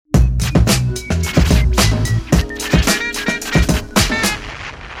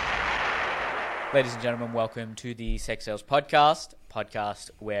Ladies and gentlemen, welcome to the Sex Sales podcast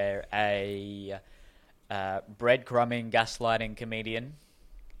where a breadcrumbing, gaslighting comedian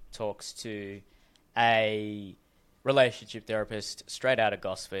talks to a relationship therapist straight out of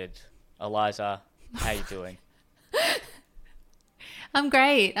Gosford. Eliza, how you doing? I'm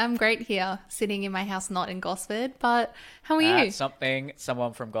great. I'm great here, sitting in my house, not in Gosford. But how are you? That's something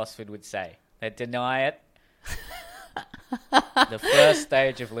someone from Gosford would say. They deny it. The first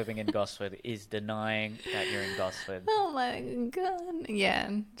stage of living in Gosford is denying that you're in Gosford. Oh my God. Yeah,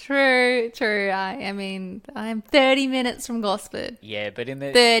 true. I mean, I'm 30 minutes from Gosford. Yeah, but in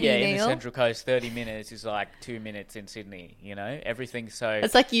the 30, in the Neil. Central Coast, 30 minutes is like 2 minutes in Sydney. You know, everything's so.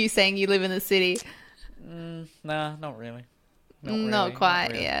 It's like you saying you live in the city. Nah, not really. Not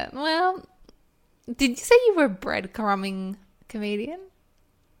quite, really. yeah. Well, did you say you were a breadcrumbing comedian?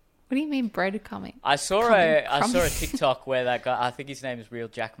 What do you mean breadcrumbing? I saw a TikTok where that guy, I think his name is Real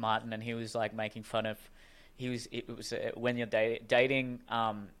Jack Martin, and he was like making fun of. It was when you're dating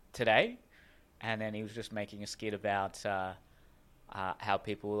today, and then he was just making a skit about how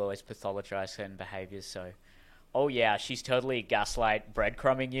people will always pathologize certain behaviors. So, oh yeah, she's totally gaslight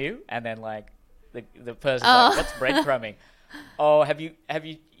breadcrumbing you, and then like the person's like, what's breadcrumbing? Oh, have you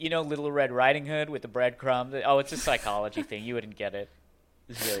Little Red Riding Hood with the breadcrumb? Oh, it's a psychology thing. You wouldn't get it.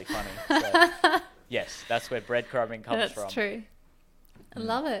 It's really funny. So, yes, that's where breadcrumbing comes from. That's true. I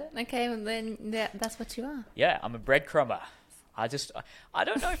love it. Okay, well then that's what you are. Yeah, I'm a breadcrumber. I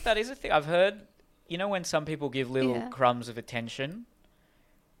don't know if that is a thing. I've heard, when some people give little crumbs of attention,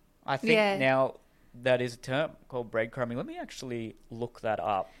 I think now that is a term called breadcrumbing. Let me actually look that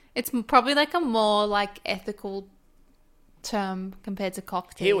up. It's probably like a more like ethical term compared to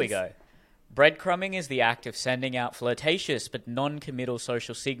cocktails. Here we go. Breadcrumbing is the act of sending out flirtatious but non-committal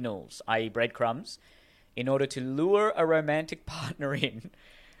social signals, i.e. breadcrumbs, in order to lure a romantic partner in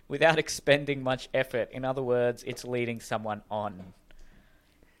without expending much effort. In other words, it's leading someone on.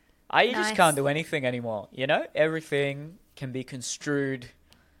 You just can't do anything anymore, Everything can be construed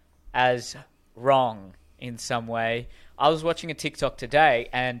as wrong in some way. I was watching a TikTok today,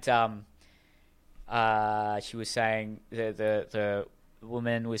 and she was saying, the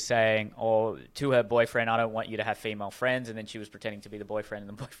woman was saying, to her boyfriend, I don't want you to have female friends. And then she was pretending to be the boyfriend.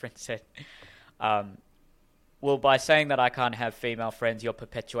 And the boyfriend said, well, by saying that I can't have female friends, you're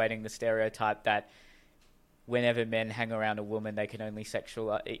perpetuating the stereotype that whenever men hang around a woman, they can only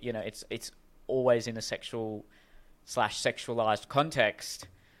it's always in a sexual/sexualized context.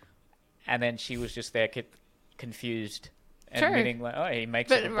 And then she was just there confused, admitting like, he makes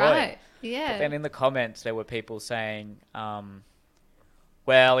it a boy. Right, yeah. But then in the comments, there were people saying,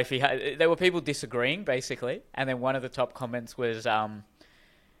 well, there were people disagreeing, basically. And then one of the top comments was a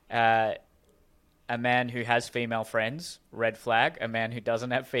man who has female friends, red flag. A man who doesn't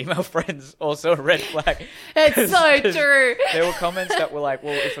have female friends, also a red flag. It's so true. There were comments that were like,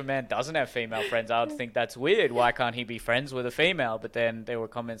 well, if a man doesn't have female friends, I would think that's weird. Why can't he be friends with a female? But then there were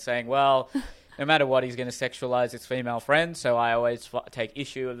comments saying, well, no matter what, he's going to sexualize his female friends. So I always take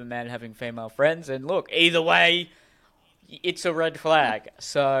issue with a man having female friends. And look, either way, it's a red flag.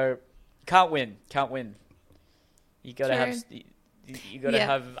 So can't win. You got to have. You got to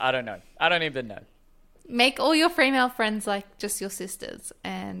have. I don't know. I don't even know. Make all your female friends like just your sisters,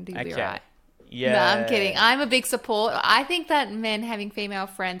 and you'll be right. Yeah. No, I'm kidding. I'm a big support. I think that men having female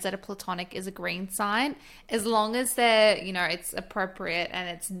friends that are platonic is a green sign, as long as they're, it's appropriate and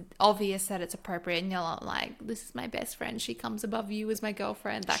it's obvious that it's appropriate, and you're not like, this is my best friend, she comes above you as my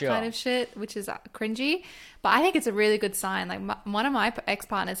girlfriend, that kind of shit, which is cringy. But I think it's a really good sign. Like one of my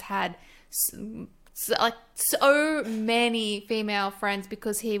ex-partners had so many female friends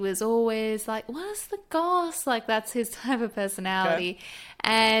because he was always like, what's the goss? Like that's his type of personality. Okay.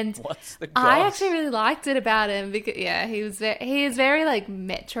 And what's the goss? I actually really liked it about him because he is very like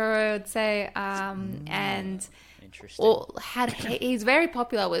metro, I would say, and interesting. He's very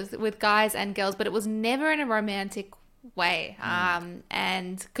popular with guys and girls, but it was never in a romantic way.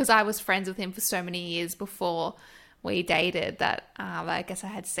 And because I was friends with him for so many years before we dated, that I guess I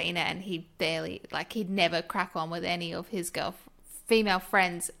had seen it, and he'd never crack on with any of his female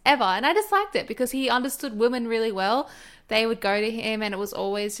friends ever. And I just liked it because he understood women really well. They would go to him and it was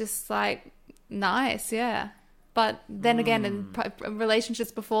always just like nice, yeah. But then again, in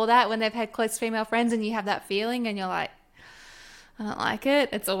relationships before that, when they've had close female friends and you have that feeling and you're like, I don't like it,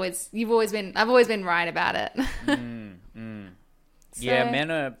 I've always been right about it. Yeah,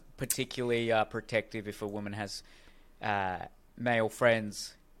 men are particularly protective if a woman has male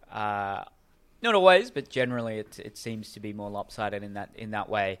friends. Not always, but generally it seems to be more lopsided in that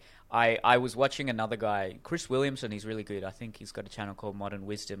way. I was watching another guy, Chris Williamson. He's really good. I think he's got a channel called Modern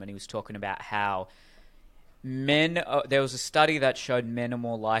Wisdom, and he was talking about how men. There was a study that showed men are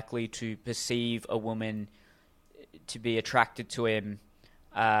more likely to perceive a woman to be attracted to him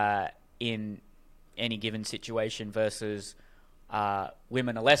in any given situation versus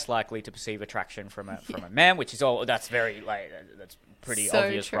women are less likely to perceive attraction from a man, which is that's very that's pretty So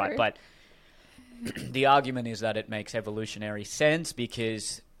obvious, true. right? But the argument is that it makes evolutionary sense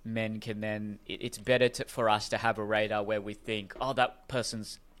because men can then it's better for us to have a radar where we think, oh, that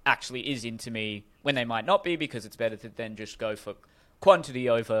person's actually is into me when they might not be, because it's better to then just go for quantity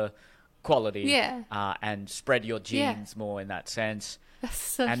over quality, and spread your genes more in that sense. That's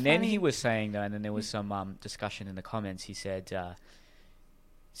so And funny. then he was saying, though, and then there was some discussion in the comments, he said,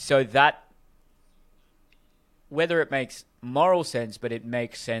 so that, whether it makes moral sense, but it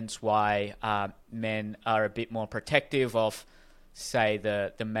makes sense why men are a bit more protective of, say,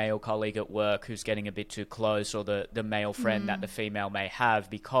 the male colleague at work who's getting a bit too close, or the male friend that the female may have,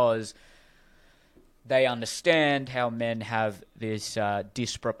 because they understand how men have this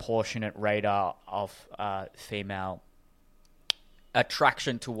disproportionate radar of female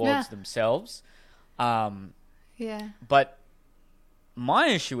attraction towards themselves. But my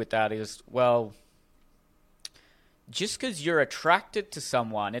issue with that is, well, just because you're attracted to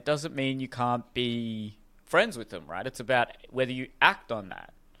someone, it doesn't mean you can't be friends with them, right? It's about whether you act on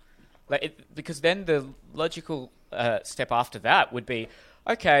that. Because then the logical step after that would be,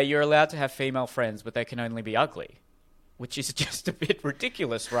 okay, you're allowed to have female friends, but they can only be ugly, which is just a bit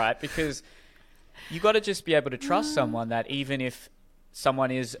ridiculous, right? Because you got to just be able to trust someone that even if someone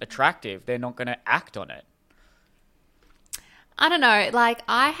is attractive, they're not going to act on it. I don't know. Like,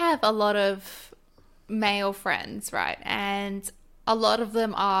 I have a lot of male friends, right? And a lot of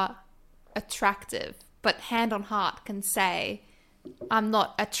them are attractive, but hand on heart can say, I'm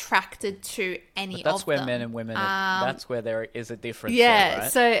not attracted to any of them. That's where men and women, that's where there is a difference. Yeah, there,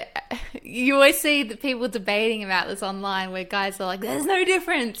 right? so you always see the people debating about this online where guys are like, there's no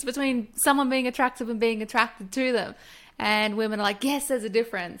difference between someone being attractive and being attracted to them. And women are like, yes, there's a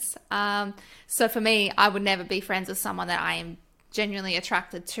difference. So for me, I would never be friends with someone that I am genuinely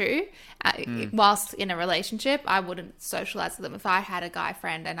attracted to. Whilst in a relationship, I wouldn't socialize with them. If I had a guy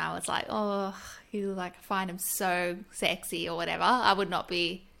friend and I was like, oh, you like find him so sexy or whatever, I would not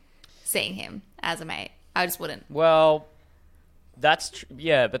be seeing him as a mate. I just wouldn't. Well, that's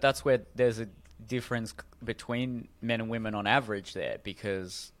but that's where there's a difference between men and women on average there,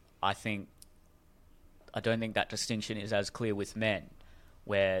 because I don't think that distinction is as clear with men,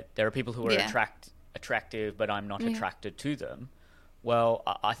 where there are people who are attractive, but I'm not attracted to them. Well,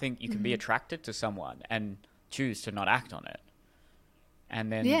 I think you can be attracted to someone and choose to not act on it,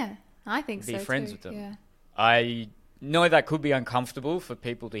 and then I think be so friends too. with them. Yeah. I know that could be uncomfortable for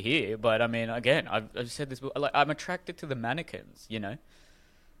people to hear, but I mean, again, I've said this, like, I'm attracted to the mannequins, you know?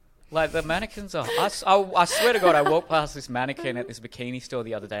 Like, the mannequins are... I swear to God, I walked past this mannequin at this bikini store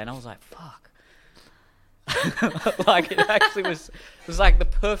the other day, and I was like, fuck. Like, it actually was like the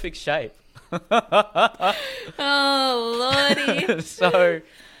perfect shape. Oh, Lordy. So,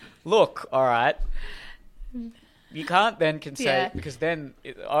 look, all right. You can't then say, because then,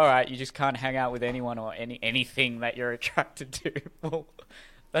 all right, you just can't hang out with anyone or anything that you're attracted to. Well,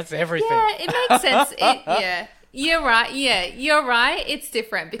 that's everything. Yeah, it makes sense. You're right. Yeah, you're right. It's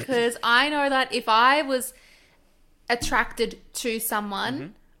different because I know that if I was attracted to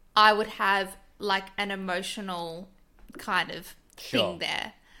someone, I would have like an emotional kind of thing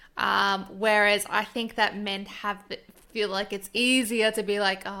there. Whereas I think that men feel like it's easier to be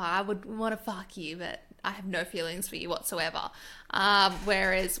like, oh, I would want to fuck you, but I have no feelings for you whatsoever.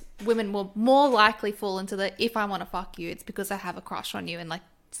 Whereas women will more likely fall into the, if I want to fuck you, it's because I have a crush on you and like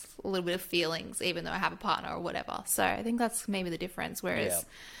a little bit of feelings, even though I have a partner or whatever. So I think that's maybe the difference. Whereas,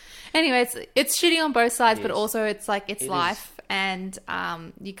 anyways, it's shitty on both sides, but also it's like, it's life. And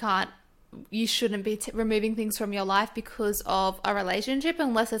you shouldn't be removing things from your life because of a relationship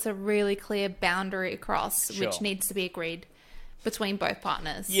unless it's a really clear boundary across, which needs to be agreed between both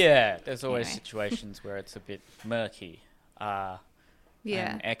partners. Yeah, there's always situations where it's a bit murky. I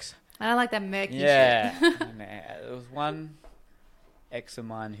don't like that murky shit. And, there was one ex of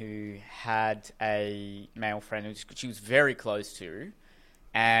mine who had a male friend who she was very close to,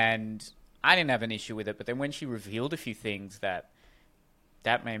 and I didn't have an issue with it, but then when she revealed a few things that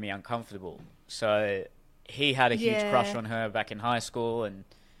made me uncomfortable. So he had a huge crush on her back in high school, and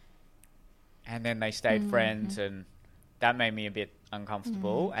then they stayed friends, and that made me a bit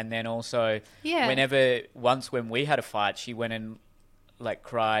uncomfortable. And then also, when we had a fight, she went and like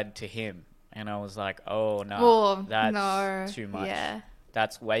cried to him And I was like, oh, no, Oh, that's no. too much. Yeah.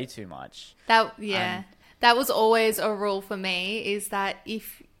 That's way too much. That was always a rule for me, is that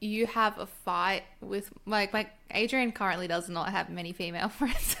if you have a fight with like Adrian currently does not have many female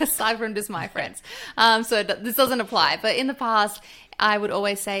friends aside from just my friends. So this doesn't apply. But in the past, I would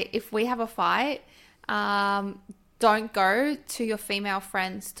always say, if we have a fight, don't go to your female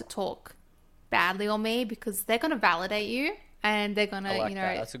friends to talk badly on me, because they're going to validate you and they're going to, I like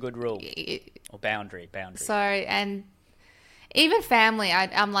that. That's a good rule. Or boundary. So, and even family,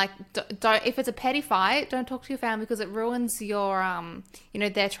 I'm like, don't, if it's a petty fight, don't talk to your family, because it ruins your,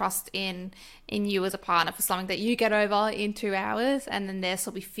 their trust in you as a partner for something that you get over in 2 hours, and then they'll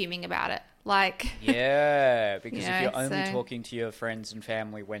still be fuming about it. Like, yeah, because if you're only talking to your friends and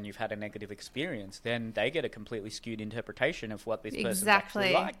family when you've had a negative experience, then they get a completely skewed interpretation of what this person's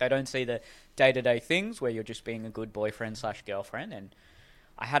actually like. They don't see the day-to-day things where you're just being a good boyfriend/girlfriend. And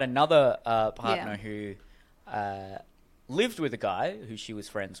I had another partner who lived with a guy who she was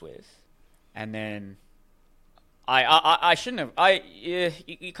friends with, and then I shouldn't have.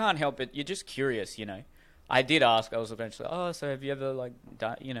 You can't help it. You're just curious, you know. I did ask. I was eventually, so have you ever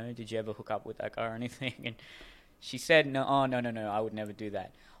did you ever hook up with that guy or anything? And she said, no, I would never do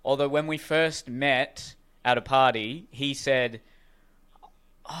that. Although when we first met at a party, he said,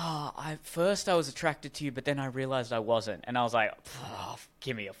 first I was attracted to you, but then I realized I wasn't. And I was like,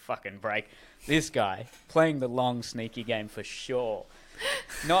 give me a fucking break. This guy playing the long sneaky game for sure.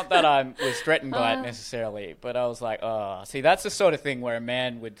 Not that I was threatened by it necessarily, but I was like, see, that's the sort of thing where a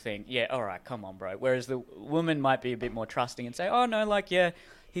man would think, yeah, all right, come on, bro. Whereas the woman might be a bit more trusting and say, oh, no,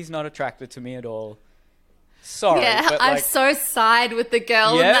 he's not attracted to me at all. Sorry. Yeah, but I so side with the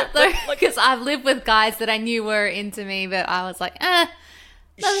girl in that, though, because I've lived with guys that I knew were into me, but I was like,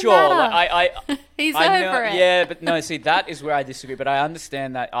 sure, like he's I over know, it. Yeah, but no, see, that is where I disagree. But I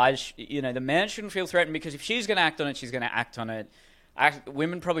understand that the man shouldn't feel threatened, because if she's going to act on it, she's going to act on it.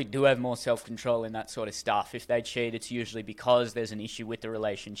 Women probably do have more self-control in that sort of stuff. If they cheat, it's usually because there's an issue with the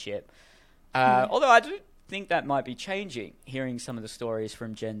relationship. Although I do think that might be changing, hearing some of the stories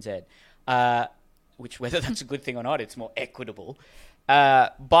from Gen Z. Which, whether that's a good thing or not, it's more equitable.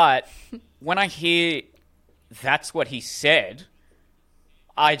 But when I hear that's what he said,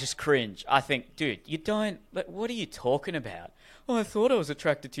 I just cringe. I think, dude, what are you talking about? Oh, I thought I was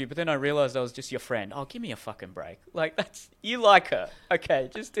attracted to you, but then I realized I was just your friend. Oh, give me a fucking break. Like, you like her. Okay,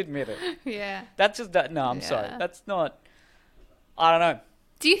 just admit it. Yeah. That's just that. No, I'm sorry. That's not, I don't know.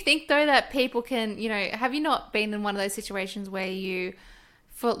 Do you think, though, that people can, have you not been in one of those situations where you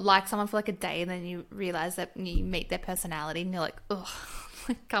like someone for like a day and then you realize that you meet their personality and you're like, oh,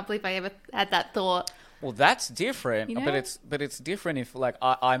 I can't believe I ever had that thought? Well, that's different, but it's different if like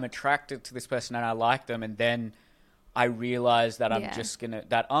I'm attracted to this person and I like them, and then I realize that I'm just gonna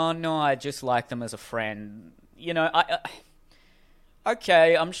I just like them as a friend.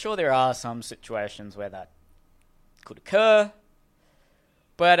 Okay, I'm sure there are some situations where that could occur,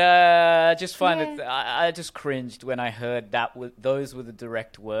 but I just find it. I just cringed when I heard those were the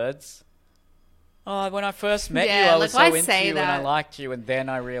direct words. Oh, when I first met you, I was so into you and I liked you, and then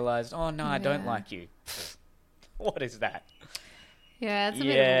I realized, oh no, I don't like you. What is that? Yeah, it's a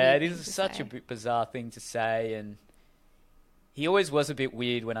bit of a it is such a bizarre thing to say, and he always was a bit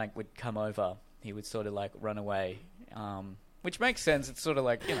weird when I would come over. He would sort of like run away, which makes sense. It's sort of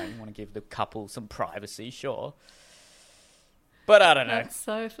like, you want to give the couple some privacy, sure. But I don't know.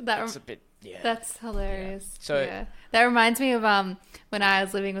 That's a bit, That's hilarious. Yeah. So that reminds me of when I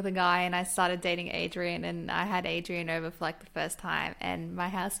was living with a guy and I started dating Adrian, and I had Adrian over for like the first time, and my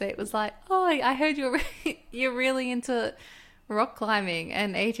housemate was like, "Oh, I heard you're really into rock climbing,"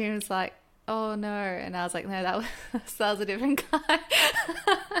 and Adrian was like, "Oh no," and I was like, "No, that was a different guy."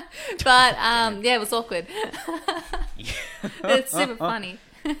 But it was awkward. It's super funny.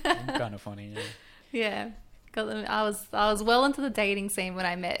 Kind of funny, yeah. Yeah. I was well into the dating scene when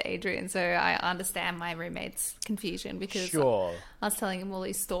I met Adrian, so I understand my roommate's confusion, because I was telling him all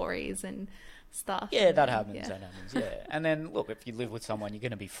these stories and stuff. Yeah, that happens. That happens. Yeah, and then look, if you live with someone, you're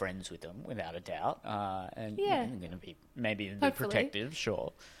going to be friends with them without a doubt, and you're going to be maybe even be protective,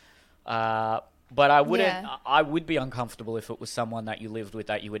 sure. But I wouldn't. I would be uncomfortable if it was someone that you lived with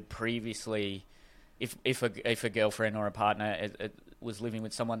that you had previously. If a girlfriend or a partner was living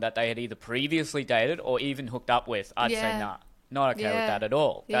with someone that they had either previously dated or even hooked up with, I'd say nah, not okay with that at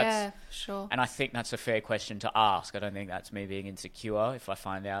all. Sure. And I think that's a fair question to ask. I don't think that's me being insecure. If I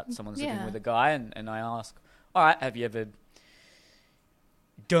find out someone's living with a guy and I ask, all right, have you ever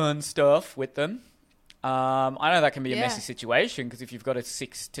done stuff with them? I know that can be a messy situation, because if you've got a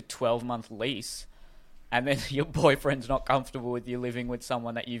 6 to 12 month lease and then your boyfriend's not comfortable with you living with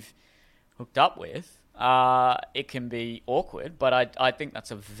someone that you've hooked up with, it can be awkward, but I think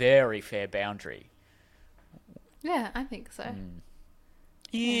that's a very fair boundary. Yeah, I think so.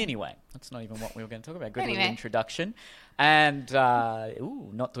 Anyway, that's not even what we were going to talk about. Good little introduction. And,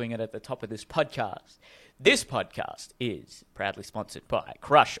 not doing it at the top of this podcast. This podcast is proudly sponsored by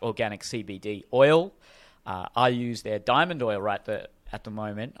Crush Organic CBD Oil. I use their diamond oil at the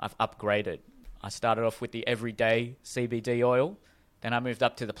moment. I've upgraded. I started off with the everyday CBD oil. Then I moved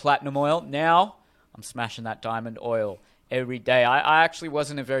up to the platinum oil. Now I'm smashing that diamond oil every day. I actually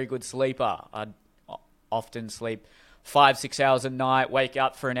wasn't a very good sleeper. I'd often sleep 5-6 hours a night, wake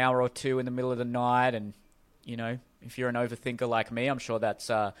up for an hour or two in the middle of the night. And, you know, if you're an overthinker like me, I'm sure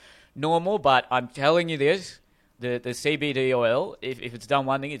that's normal. But I'm telling you this, the CBD oil, if it's done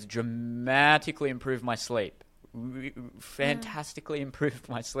one thing, it's dramatically improved my sleep. Fantastically improved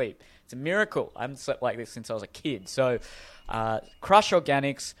my sleep. It's a miracle. I haven't slept like this since I was a kid. So Crush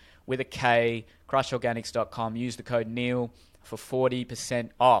Organics with a K, crushorganics.com. Use the code Neil for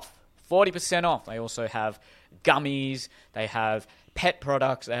 40% off. 40% off. They also have gummies. They have pet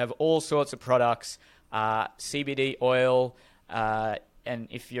products. They have all sorts of products. CBD oil. And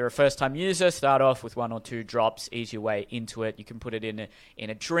if you're a first-time user, start off with 1 or 2 drops. Ease your way into it. You can put it in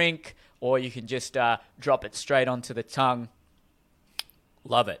a drink, or you can just drop it straight onto the tongue.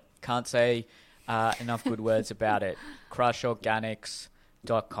 Love it. Can't say enough good words about it.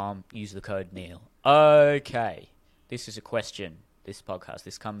 Crushorganics.com. Use the code Neil. Okay. This is a question, this podcast.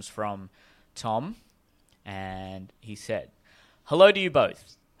 This comes from Tom, and he said, "Hello to you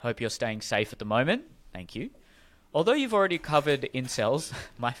both. Hope you're staying safe at the moment. Thank you. Although you've already covered incels,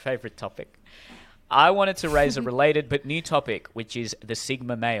 my favorite topic, I wanted to raise a related but new topic, which is the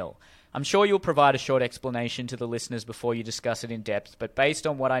Sigma male. I'm sure you'll provide a short explanation to the listeners before you discuss it in depth, but based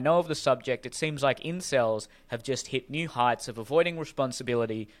on what I know of the subject, it seems like incels have just hit new heights of avoiding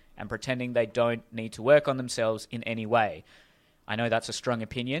responsibility and pretending they don't need to work on themselves in any way. I know that's a strong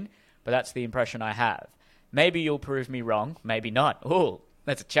opinion, but that's the impression I have. Maybe you'll prove me wrong, maybe not. Ooh,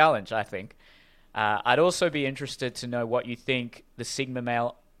 that's a challenge, I think. I'd also be interested to know what you think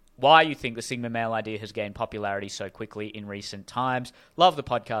why you think the Sigma male idea has gained popularity so quickly in recent times. Love the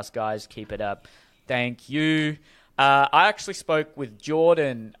podcast, guys. Keep it up. Thank you. I actually spoke with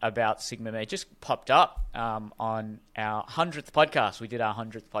Jordan about Sigma male. It just popped up on our 100th podcast. We did our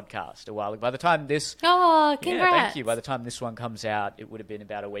 100th podcast a while ago. By the time this... Oh, congrats. Yeah, thank you. By the time this one comes out, it would have been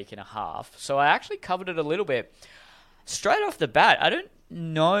about a week and a half. So I actually covered it a little bit. Straight off the bat, I don't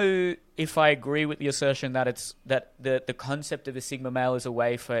know if I agree with the assertion that the concept of a Sigma male is a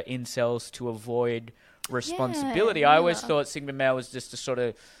way for incels to avoid responsibility. I always thought Sigma male was just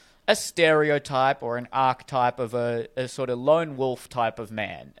a stereotype or an archetype of a sort of lone wolf type of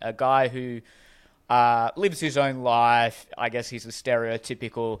man, a guy who lives his own life. I guess he's a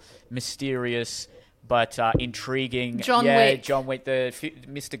stereotypical, mysterious but intriguing. John Wick,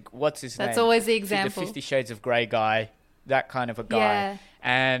 Mr. What's his name? That's always the example. The 50 Shades of Grey guy. That kind of a guy. Yeah.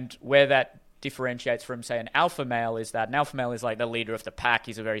 And where that differentiates from, say, an alpha male is that an alpha male is like the leader of the pack.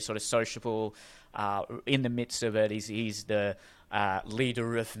 He's a very sort of sociable, in the midst of it. He's the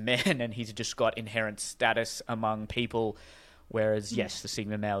leader of men, and he's just got inherent status among people. Whereas, yes, the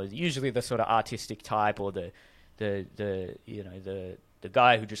Sigma male is usually the sort of artistic type, or the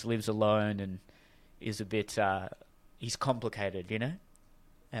guy who just lives alone and is a bit, he's complicated, you know?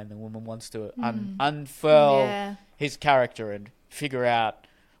 And the woman wants to unfurl his character and figure out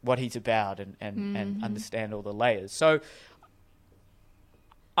what he's about and understand all the layers. So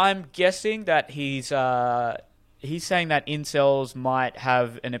I'm guessing that he's saying that incels might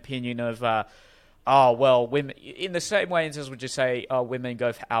have an opinion of, women, in the same way incels would just say, women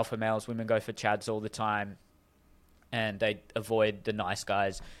go for alpha males, women go for chads all the time, and they avoid the nice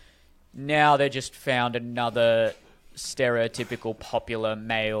guys. Now they just found another stereotypical popular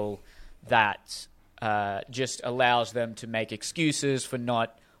male that just allows them to make excuses for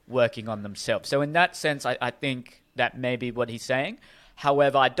not working on themselves. So in that sense, I think that may be what he's saying.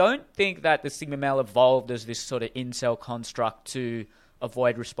 However, I don't think that the Sigma male evolved as this sort of incel construct to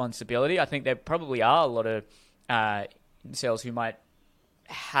avoid responsibility. I think there probably are a lot of incels who might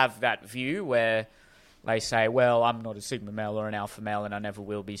have that view where they say, well, I'm not a Sigma male or an alpha male and I never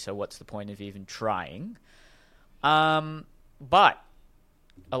will be, so what's the point of even trying? But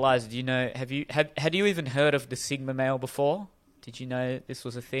Eliza, do you know? Had you even heard of the Sigma male before? Did you know this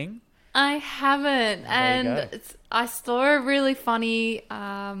was a thing? I haven't, and I saw a really funny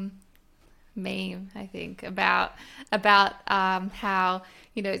meme, I think, about how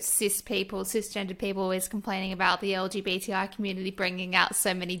cisgendered people always complaining about the LGBTI community bringing out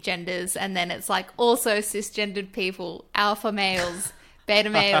so many genders, and then it's like also cisgendered people, alpha males, beta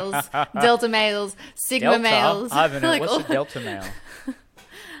males, delta males, sigma Delta? males. I don't know. Like What's all- a delta male?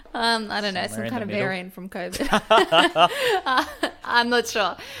 I don't know, Somewhere some in kind the of middle. variant from COVID. I'm not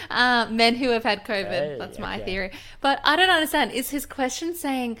sure. Men who have had COVID. Okay, That's my okay. theory. But I don't understand. Is his question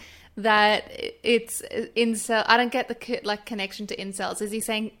saying that it's incel? I don't get the connection to incels. Is he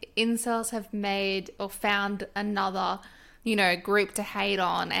saying incels have made or found another, group to hate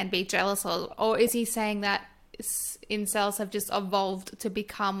on and be jealous of, or is he saying that incels have just evolved to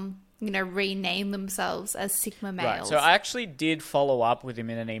become, rename themselves as sigma males? Right. So I actually did follow up with him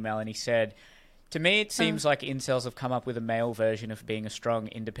in an email, and he said, to me, it seems like incels have come up with a male version of being a strong,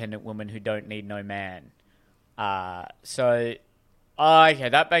 independent woman who don't need no man. Okay,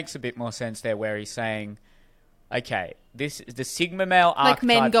 that makes a bit more sense there, where he's saying, okay, this is the sigma male Like archetype.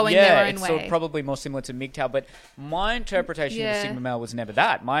 men going their own it's sort of way. probably more similar to MGTOW, but my interpretation of the Yeah. sigma male was never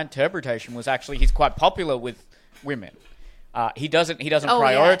that. My interpretation was actually he's quite popular with women. He doesn't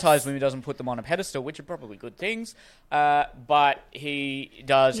prioritize yes. women, doesn't put them on a pedestal, which are probably good things. But he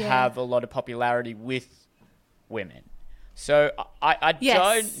does have a lot of popularity with women. So I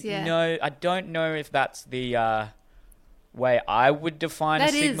Yes, don't know. I don't know if that's the way I would define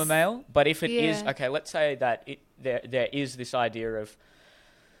That a sigma is- male. But if it is, yeah. okay, let's say that there is this idea of,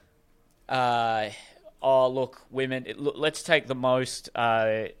 look, women. Let's take the most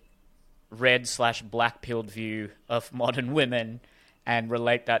red/black pilled view of modern women and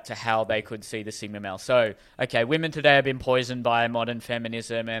relate that to how they could see the sigma male. So, okay, women today have been poisoned by modern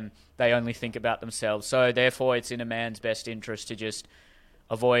feminism and they only think about themselves. So, therefore, it's in a man's best interest to just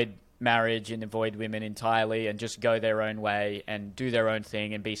avoid marriage and avoid women entirely and just go their own way and do their own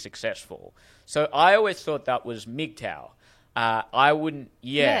thing and be successful. So, I always thought that was MGTOW. I wouldn't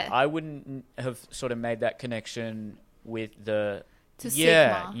have sort of made that connection with the... To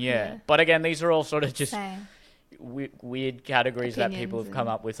yeah, sigma, yeah. yeah. But again, these are all sort of just Same. weird categories that people have Opinions come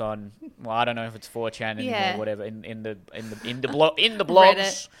up with on. Well, I don't know if it's 4chan anymore, Yeah. or whatever. In the blogs,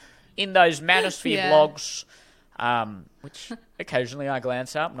 Reddit. in those manosphere Yeah. blogs, which occasionally I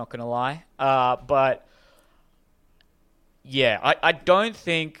glance at. I'm not going to lie, but yeah, I don't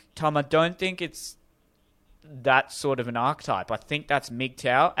think, Tom. I don't think it's that sort of an archetype. I think that's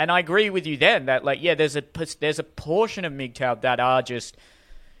MGTOW, and I agree with you then that there's a portion of MGTOW that are just,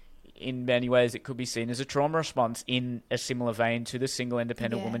 in many ways, it could be seen as a trauma response in a similar vein to the single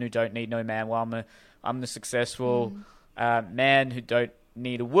independent woman who don't need no man. While I'm the successful man who don't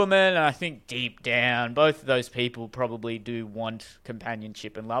need a woman. And I think deep down, both of those people probably do want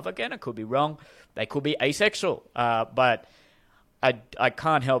companionship and love. Again, I could be wrong. They could be asexual, but I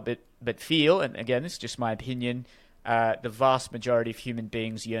can't help but feel, and again, it's just my opinion, the vast majority of human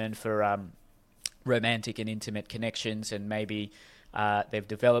beings yearn for romantic and intimate connections, and maybe they've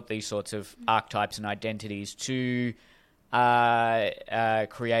developed these sorts of archetypes and identities to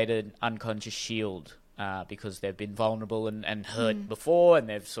create an unconscious shield because they've been vulnerable and hurt before, and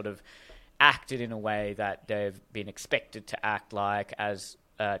they've sort of acted in a way that they've been expected to act like as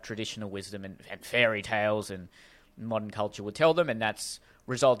traditional wisdom and fairy tales and modern culture would tell them, and that's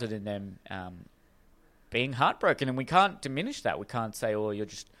resulted in them being heartbroken. And we can't diminish that. We can't say, oh, you're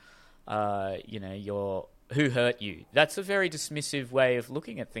just, you're who hurt you. That's a very dismissive way of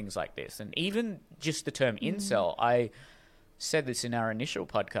looking at things like this. And even just the term incel, I said this in our initial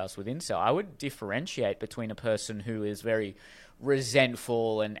podcast with incel, I would differentiate between a person who is very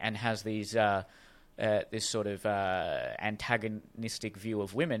resentful and has these this sort of antagonistic view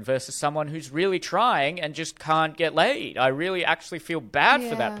of women versus someone who's really trying and just can't get laid. I really actually feel bad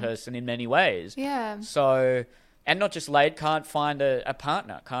for that person in many ways. Yeah. So, and not just laid, can't find a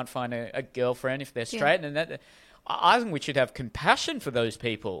partner, can't find a girlfriend if they're straight. And that, I think we should have compassion for those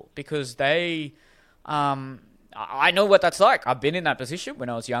people because they... I know what that's like. I've been in that position when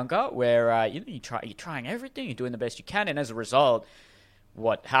I was younger where you're trying everything, you're doing the best you can, and as a result,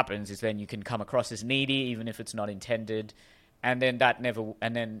 what happens is then you can come across as needy, even if it's not intended, and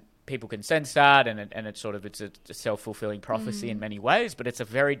then people can sense that, and it's a self-fulfilling prophecy in many ways, but it's a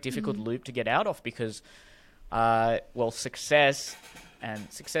very difficult loop to get out of because, success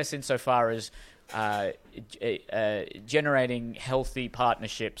insofar as generating healthy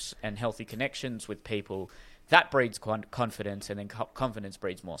partnerships and healthy connections with people, that breeds confidence, and then confidence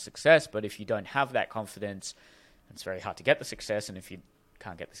breeds more success. But if you don't have that confidence, it's very hard to get the success, and if you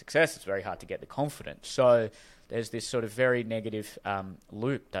can't get the success, it's very hard to get the confidence. So there's this sort of very negative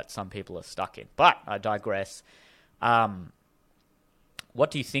loop that some people are stuck in. But I digress. What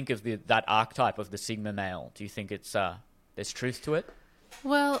do you think of that archetype of the Sigma male? Do you think it's there's truth to it?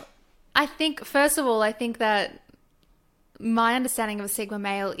 Well, I think, first of all, that my understanding of a Sigma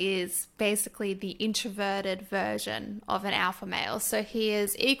male is basically the introverted version of an alpha male. So he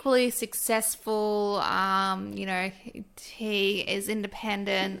is equally successful, he is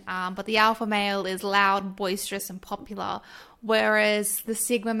independent, but the alpha male is loud, boisterous, and popular, whereas the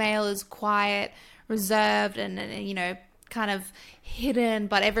Sigma male is quiet, reserved, and kind of hidden,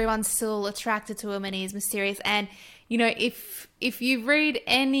 but everyone's still attracted to him, and he's mysterious. And if you read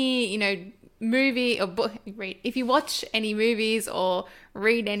any movie or book, if you watch any movies or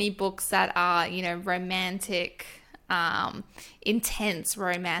read any books that are romantic, intense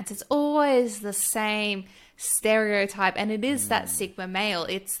romance, it's always the same stereotype, and it is that Sigma male.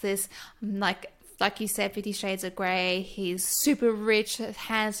 It's this like you said, 50 Shades of Grey. He's super rich,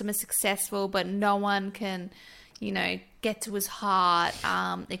 handsome, and successful, but no one can get to his heart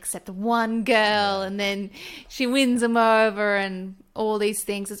except one girl, and then she wins him over, and all these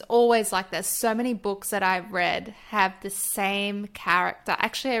things. It's always like that. So many books that I've read have the same character.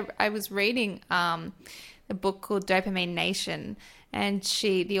 Actually, I was reading a book called Dopamine Nation, and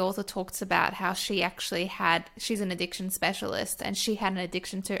the author talks about how she's an addiction specialist, and she had an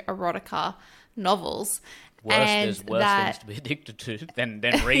addiction to erotica novels. There's worse things to be addicted to than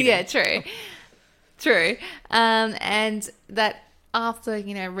reading. Yeah, true. And that after,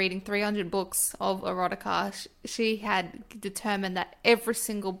 reading 300 books of erotica, she had determined that every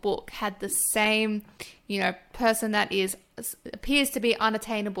single book had the same, person that appears to be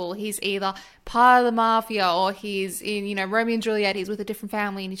unattainable. He's either part of the mafia, or he's in, Romeo and Juliet, he's with a different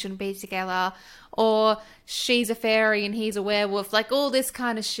family and he shouldn't be together, or she's a fairy and he's a werewolf, like all this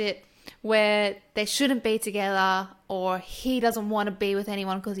kind of shit where they shouldn't be together, or he doesn't want to be with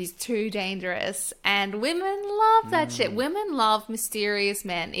anyone because he's too dangerous. And women love that shit. Women love mysterious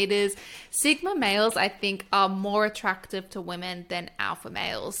men. It is Sigma males, I think, are more attractive to women than alpha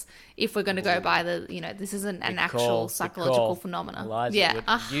males. If we're going to go by this isn't an actual psychological phenomenon. Eliza,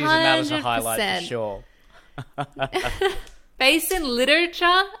 yeah, using that as a highlight for sure. Based in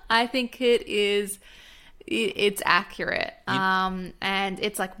literature, I think it is. It's accurate, and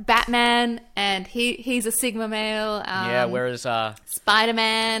it's like Batman, and he's a Sigma male. Whereas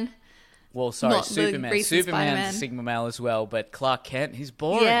Spider-Man. Well, sorry, Superman's a Sigma male as well, but Clark Kent, he's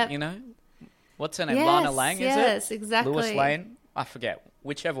boring. What's her name? Yes, Lana Lang, is it? Yes, exactly. Lois Lane, I forget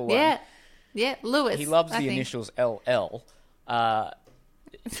whichever one. Yeah, Lewis. He loves the initials LL.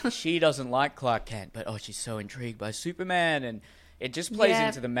 She doesn't like Clark Kent, but she's so intrigued by Superman, and it just plays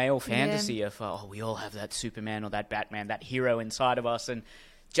into the male fantasy of, we all have that Superman or that Batman, that hero inside of us. And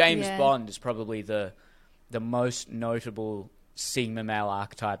James Bond is probably the most notable Sigma male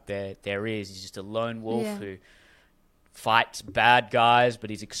archetype there is. He's just a lone wolf who fights bad guys, but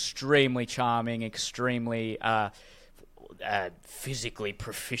he's extremely charming, extremely physically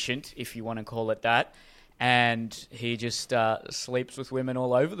proficient, if you want to call it that. And he just sleeps with women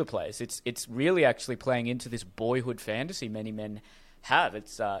all over the place. It's really actually playing into this boyhood fantasy many men have.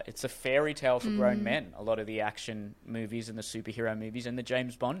 It's a fairy tale for grown men. A lot of the action movies and the superhero movies and the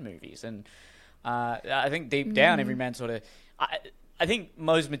James Bond movies. And I think deep down, every man sort of. I think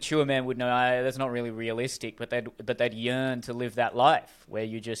most mature men would know that's not really realistic, but they'd yearn to live that life where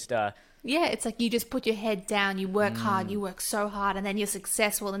you just. Yeah, it's like you just put your head down, you work hard, you work so hard, and then you're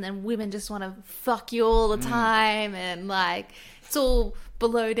successful, and then women just want to fuck you all the time, and like it's all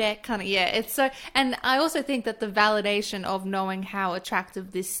below deck kind of. It's so. And I also think that the validation of knowing how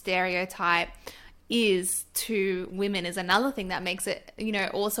attractive this stereotype is to women is another thing that makes it,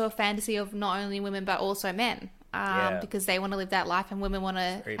 also a fantasy of not only women but also men, because they want to live that life, and women want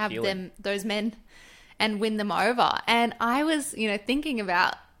to have those men and win them over. And I was, thinking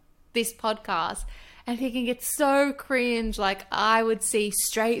about this podcast and thinking it's so cringe, like I would see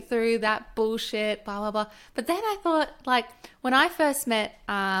straight through that bullshit, blah blah blah. But then I thought, like, when I first met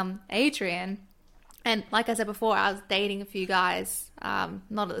Adrian, and like I said before, I was dating a few guys,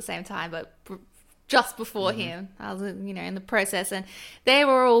 not at the same time, but just before him. I was, in the process, and they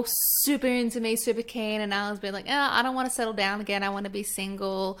were all super into me, super keen, and I was being like, I don't want to settle down again. I want to be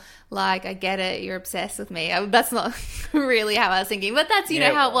single. Like, I get it. You're obsessed with me. That's not really how I was thinking, but that's,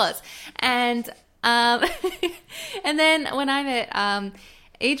 how it was. And, and then when I met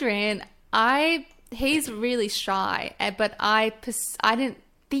Adrian, he's really shy, but I didn't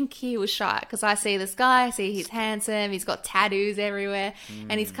think he was shy, because I see this guy, I see he's handsome, he's got tattoos everywhere,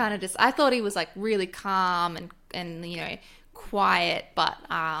 and he's kind of just, I thought he was like really calm and quiet, but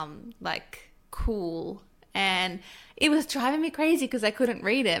like cool, and it was driving me crazy because I couldn't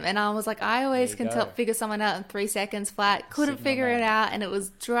read him, and I was like, I always can figure someone out in 3 seconds flat, couldn't figure it out, and it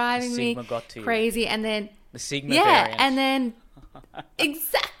was driving me crazy. And then the Sigma variant. and then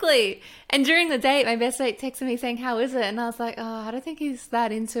exactly. Exactly. And during the date, my best mate texted me saying, "How is it?" And I was like, "Oh, I don't think he's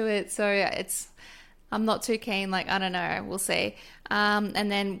that into it. So I'm not too keen. Like, I don't know. We'll see."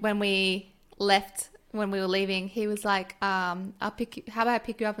 And then when we were leaving, he was like, how about I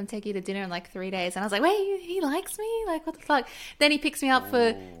pick you up and take you to dinner in like 3 days? And I was like, wait, he likes me? Like, what the fuck? Then he picks me up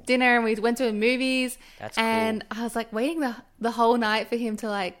for dinner and we went to the movies. That's and cool. I was like waiting the whole night for him to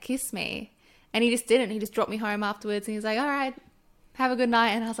like kiss me. And he just didn't. He just dropped me home afterwards and he was like, all right, have a good night.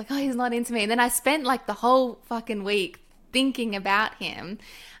 And I was like, oh, he's not into me. And then I spent like the whole fucking week thinking about him.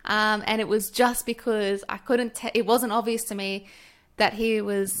 And it was just because I couldn't, it wasn't obvious to me that he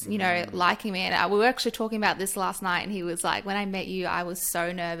was, liking me. And we were actually talking about this last night and he was like, when I met you, I was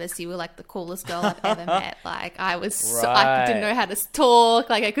so nervous. You were like the coolest girl I've ever met. Like I was, I didn't know how to talk.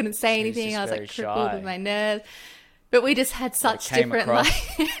 Like I couldn't say anything. I was like crippled with my nerves. But we just had such different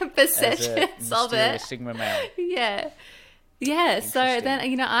like perceptions of it. Sigma male. Yeah. Yeah. So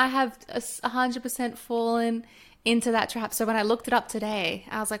then, I have 100% fallen into that trap. So when I looked it up today,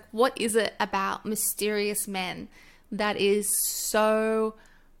 I was like, what is it about mysterious men that is so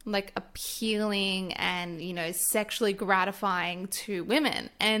like appealing and, sexually gratifying to women?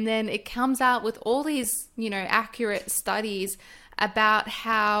 And then it comes out with all these, accurate studies about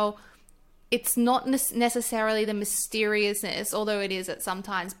how it's not necessarily the mysteriousness, although it is at some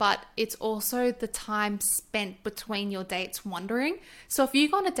times, but it's also the time spent between your dates wondering. So if you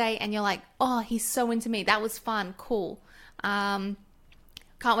go on a date and you're like, oh, he's so into me, that was fun, cool. Can't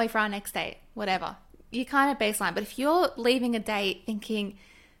wait for our next date, whatever. You kind of baseline. But if you're leaving a date thinking,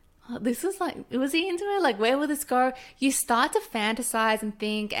 oh, this is like, was he into it? Like, where will this go? You start to fantasize and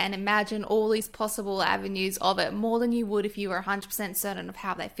think and imagine all these possible avenues of it more than you would if you were 100% certain of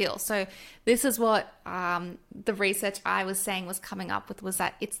how they feel. So this is what the research I was saying was coming up with, was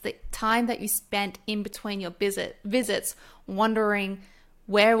that it's the time that you spent in between your visits wondering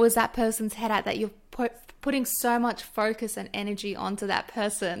where was that person's head at, that you're putting so much focus and energy onto that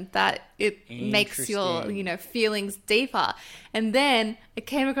person that it makes your feelings deeper. And then it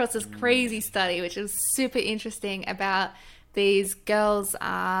came across this crazy study which is super interesting about these girls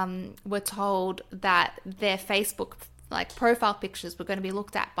were told that their Facebook like profile pictures were going to be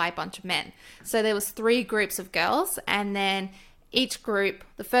looked at by a bunch of men. So there was 3 groups of girls, and then each group,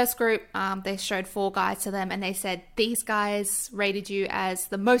 the first group, they showed 4 guys to them and they said, these guys rated you as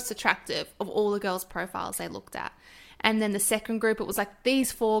the most attractive of all the girls' profiles they looked at. And then the second group, it was like,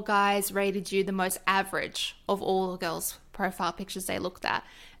 these 4 guys rated you the most average of all the girls' profile pictures they looked at.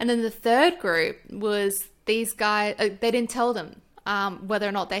 And then the third group was these guys, they didn't tell them whether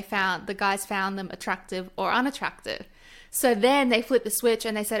or not the guys found them attractive or unattractive. So then they flipped the switch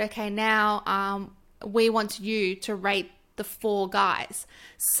and they said, okay, now we want you to rate the 4 guys.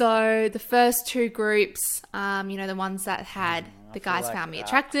 So the first 2 groups, the ones that had the guys like found me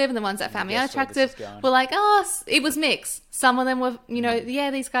attractive and the ones that found me unattractive were like, oh, it was mixed. Some of them were, yeah,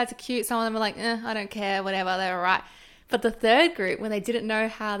 these guys are cute. Some of them were like, I don't care, whatever, they're all right. But the third group, when they didn't know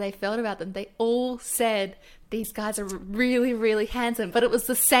how they felt about them, they all said these guys are really, really handsome. But it was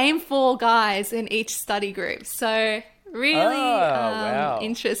the same 4 guys in each study group. So really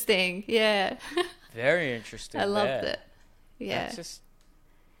interesting. Yeah. Very interesting. I loved it. Yeah. That's just,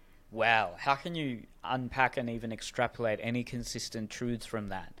 wow. How can you unpack and even extrapolate any consistent truths from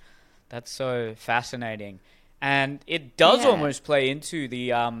that? That's so fascinating. And it does almost play into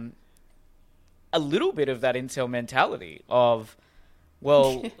the, a little bit of that incel mentality of,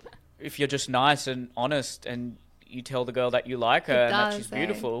 well, if you're just nice and honest and you tell the girl that you like her and that she's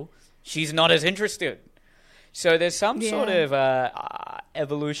beautiful, she's not as interested. So there's some sort of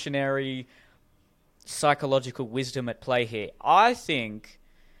evolutionary psychological wisdom at play here. I think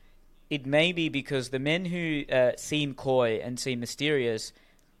it may be because the men who seem coy and seem mysterious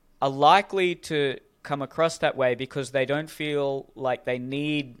are likely to come across that way because they don't feel like they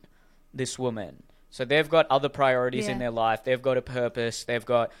need this woman. So they've got other priorities in their life. They've got a purpose. They've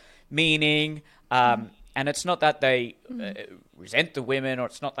got meaning. And it's not that they resent the women or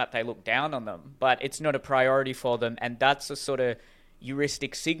it's not that they look down on them, but it's not a priority for them. And that's a sort of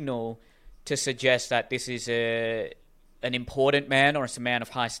heuristic signal to suggest that this is an important man or it's a man of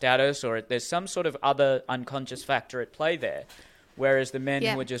high status or there's some sort of other unconscious factor at play there. Whereas the men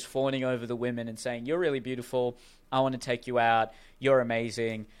who are just fawning over the women and saying, you're really beautiful, I want to take you out, you're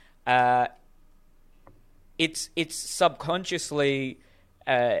amazing. It's subconsciously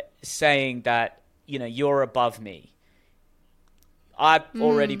saying that, you're above me. I've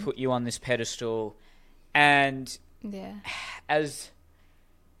already put you on this pedestal. And as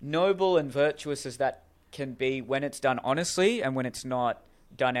noble and virtuous as that can be when it's done honestly and when it's not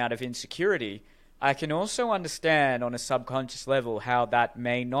done out of insecurity, I can also understand on a subconscious level how that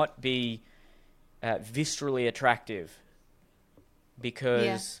may not be viscerally attractive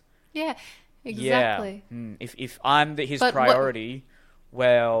because yeah, exactly. If I'm his priority,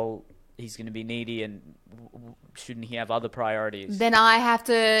 well, he's going to be needy, and shouldn't he have other priorities? Then I have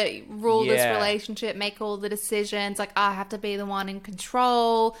to rule this relationship, make all the decisions. Like, I have to be the one in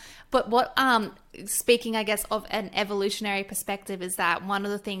control. But what, speaking, I guess, of an evolutionary perspective, is that one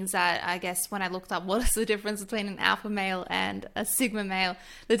of the things that I guess when I looked up what is the difference between an alpha male and a sigma male,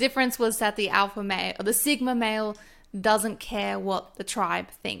 the difference was that the sigma male doesn't care what the tribe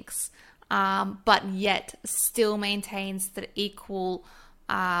thinks, but yet still maintains the equal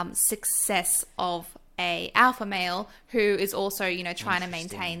success of a alpha male who is also, trying to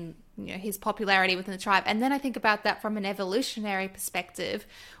maintain, his popularity within the tribe. And then I think about that from an evolutionary perspective.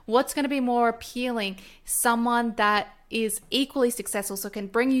 What's going to be more appealing? Someone that is equally successful, so can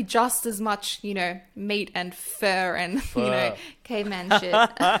bring you just as much, meat and fur and, caveman shit.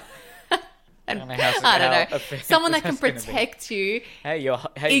 I don't know. Someone that can protect you. Hey, you're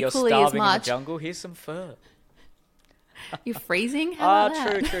starving in the jungle. Here's some fur. You're freezing? How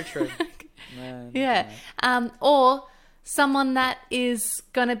about that? True. Yeah. Or someone that is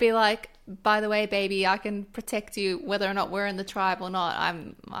going to be like, by the way, baby, I can protect you whether or not we're in the tribe or not.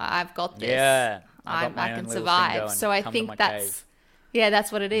 I've got this. Yeah. I can survive. So I think that's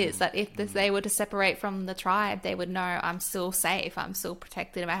what it is. That if they were to separate from the tribe, they would know I'm still safe. I'm still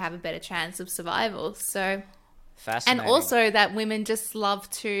protected. I have a better chance of survival. So... Fascinating. And also that women just love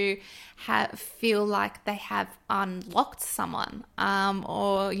to feel like they have unlocked someone,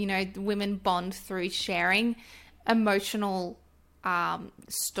 or women bond through sharing emotional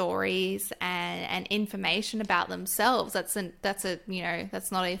stories and information about themselves. That's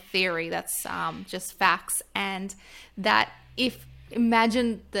not a theory. That's just facts. And that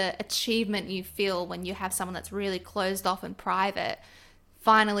imagine the achievement you feel when you have someone that's really closed off and private,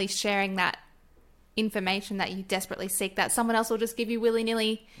 finally sharing that information that you desperately seek, that someone else will just give you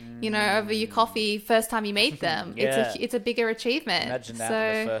willy-nilly, over your coffee first time you meet them. It's a bigger achievement. Imagine that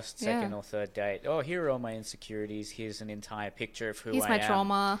on the first, second or third date. Oh, here are all my insecurities. Here's an entire picture of who I am. Here's my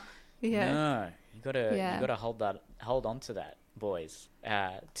trauma. Yeah. No, you gotta hold on to that, boys.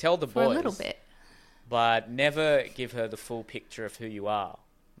 Tell the boys. For a little bit. But never give her the full picture of who you are,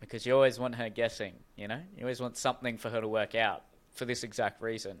 because you always want her guessing, You always want something for her to work out for this exact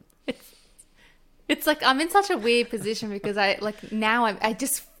reason. It's like I'm in such a weird position because I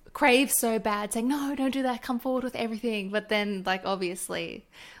just crave so bad saying, no, don't do that. Come forward with everything. But then obviously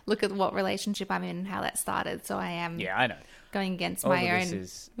look at what relationship I'm in and how that started. So I am I know. going against my own,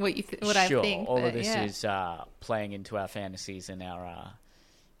 what I think. All of this is playing into our fantasies and our,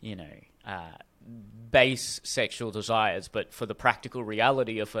 base sexual desires. But for the practical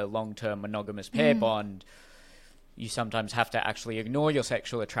reality of a long-term monogamous pair bond, you sometimes have to actually ignore your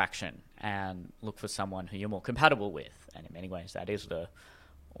sexual attraction and look for someone who you're more compatible with. And in many ways, that is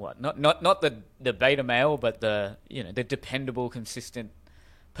not the beta male, but the the dependable, consistent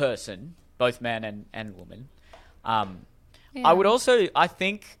person, both man and woman. I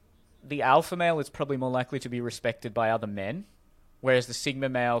think the alpha male is probably more likely to be respected by other men, whereas the sigma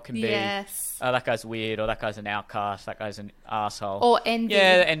male can be, oh, that guy's weird, or that guy's an outcast, that guy's an asshole, or envied.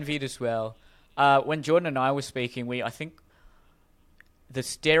 Yeah, envied as well. When Jordan and I were speaking, I think the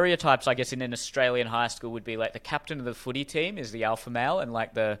stereotypes, I guess, in an Australian high school would be like the captain of the footy team is the alpha male, and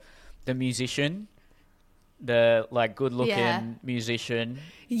like the musician, the good-looking musician,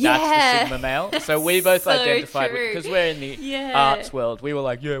 that's the sigma male. So we both identified with, because we're in the arts world, we were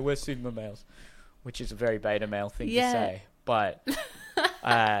like, we're sigma males, which is a very beta male thing to say. But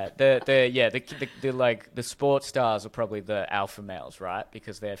the sports stars are probably the alpha males, right?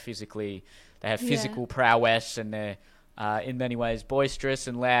 Because they have physical prowess, and they're in many ways boisterous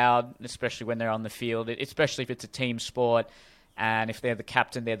and loud, especially when they're on the field, especially if it's a team sport. And if they're the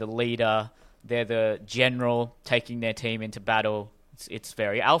captain, they're the leader, they're the general taking their team into battle. It's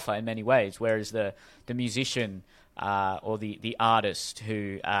very alpha in many ways. Whereas the musician or the artist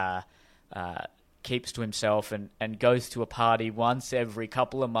who keeps to himself and goes to a party once every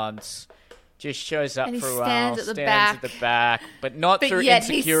couple of months, just shows up for a while, stands at the back, but not through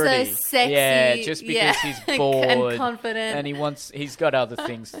insecurity. He's so sexy. Yeah, just because he's bored and confident, and he's got other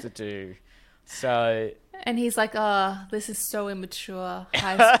things to do. So, and he's like, "Oh, this is so immature."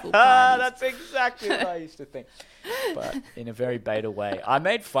 High school parties. That's exactly what I used to think, but in a very beta way. I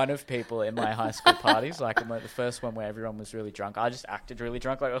made fun of people in my high school parties, like the first one where everyone was really drunk. I just acted really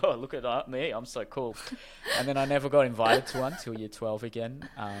drunk, like, "Oh, look at me, I'm so cool," and then I never got invited to one till year 12 again.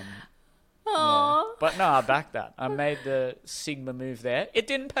 Yeah. But no, I backed that. I made the Sigma move there. It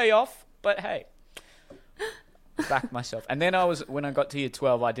didn't pay off, but hey, back myself. And then when I got to year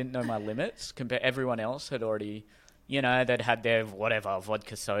 12, I didn't know my limits. Everyone else had already, they'd had their whatever,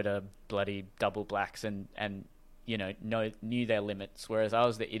 vodka soda, bloody double blacks and knew their limits. Whereas I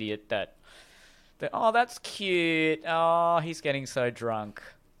was the idiot that oh, that's cute. Oh, he's getting so drunk.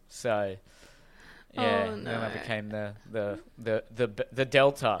 So, yeah, Oh, no. then I became the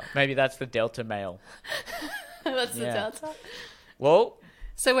Delta. Maybe that's the Delta male. That's the Yeah. Delta. Well,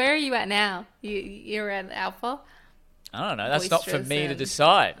 So where are you at now? You're at Alpha? I don't know. That's not for Boisterous me to and-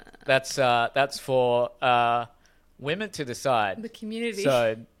 decide. That's for women to decide. The community.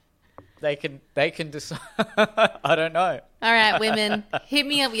 So they can decide. I don't know. All right, women, hit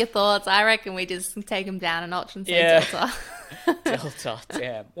me up with your thoughts. I reckon we just take them down a notch and say Yeah. Delta. Delta,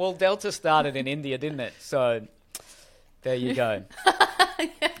 damn. Well, Delta started in India, didn't it? So there you go.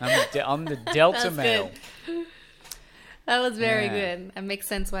 I'm the Delta That's male. good. That was very Yeah. good. It makes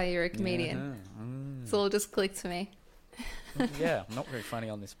sense why you're a comedian. It's all just clicked for me. Yeah, I'm not very funny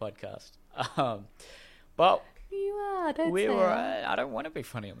on this podcast. But You are, don't we say were. that. I don't want to be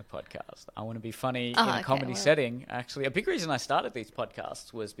funny on the podcast. I want to be funny Oh, in a okay, comedy well. setting. Actually, a big reason I started these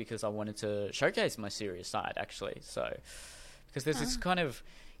podcasts was because I wanted to showcase my serious side. Actually, so because there's this kind of,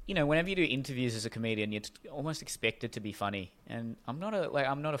 whenever you do interviews as a comedian, you're almost expected to be funny, and I'm not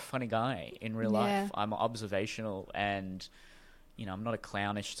a funny guy in real Yeah. life. I'm observational, and I'm not a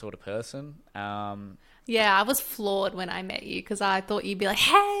clownish sort of person. Yeah, I was flawed when I met you because I thought you'd be like,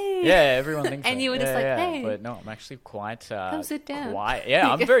 hey. Yeah, everyone thinks And that. you were just like, Yeah, "Hey." but no, I'm actually quite Come sit down. quiet. Yeah,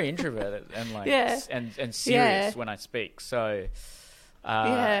 I'm very introverted and Yeah. and serious Yeah. when I speak. So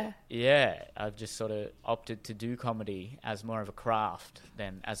Yeah. I've just sort of opted to do comedy as more of a craft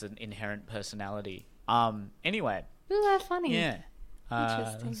than as an inherent personality. Anyway, Isn't that funny? yeah,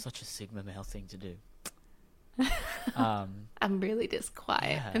 Interesting. such a Sigma male thing to do. I'm really just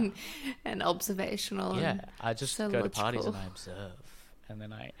quiet Yeah. and observational. Yeah, And I just so go to parties and logical. I observe, and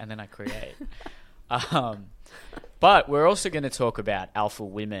then I create. But we're also going to talk about alpha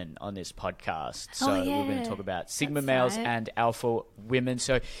women on this podcast. So we're going yeah. to talk about Sigma That's males right. and alpha women.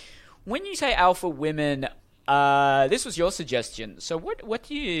 So when you say alpha women, this was your suggestion. So what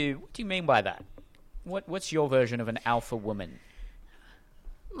do you mean by that? What's your version of an alpha woman?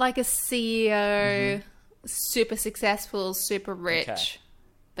 like a CEO, super successful, super rich, Mm-hmm. Okay.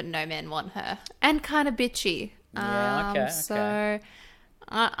 but no men want her, and kind of bitchy. Yeah, okay. So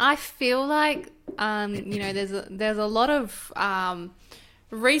I feel like there's a lot of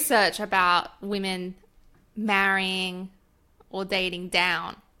research about women marrying or dating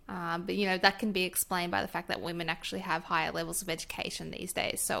down. But that can be explained by the fact that women actually have higher levels of education these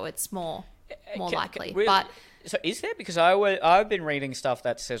days, so it's more likely. Really? But So is there? Because I've been reading stuff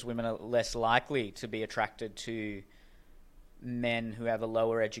that says women are less likely to be attracted to men who have a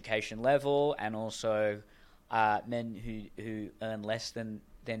lower education level, and also men who earn less than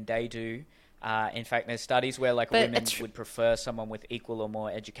they do. In fact, there's studies where women would prefer someone with equal or more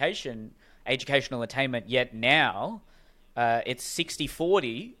educational attainment. Yet now, it's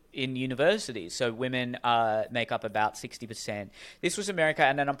 60-40 in universities. So women make up about 60%. This was America,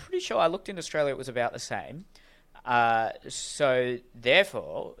 and then I'm pretty sure I looked in Australia, it was about the same. So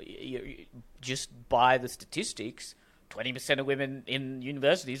therefore, just by the statistics, 20% of women in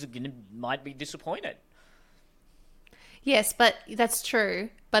universities might be disappointed. yes, but that's true.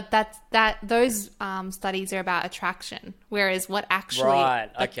 But those studies are about attraction, whereas what actually Right,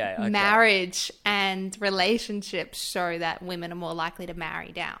 okay. marriage and relationships show that women are more likely to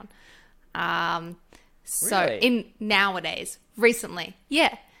marry down. So Really? in nowadays, recently,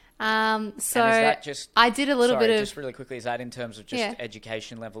 yeah. So And is that just? I did a little sorry, bit of just really quickly. Is that in terms of just Yeah.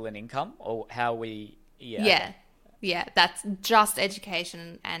 education level and income, or how we? Yeah. Yeah. Yeah, that's just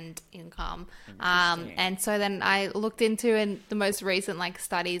education and income. Interesting. And so then I looked into the most recent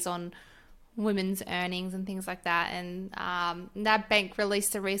studies on women's earnings and things like that. And NAB Bank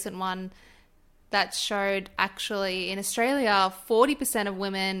released a recent one that showed actually in Australia, 40% of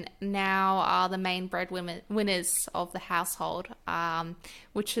women now are the main breadwinners of the household,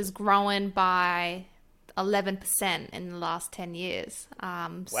 which has grown by 11% in the last 10 years.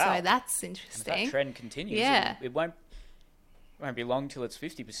 So that's And if interesting. that trend continues, Yeah. it won't be long till it's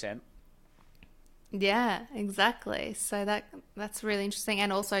 50%. Yeah, exactly. So that's really interesting.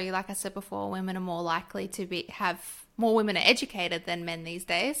 And also, like I said before, women are more likely to have more women are educated than men these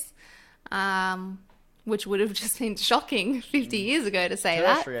days, which would have just been shocking 50 years ago to say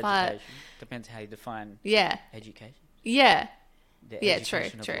Tertiary that. But education depends how you define yeah, education. yeah, The yeah, true,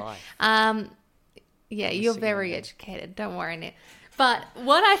 education of true. life. Yeah, the you're Sigma very man. educated. Don't worry, Nick. But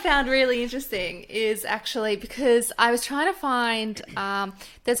what I found really interesting is actually because I was trying to find,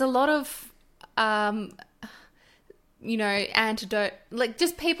 there's a lot of antidote, like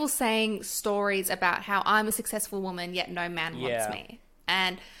just people saying stories about how I'm a successful woman, yet no man wants me.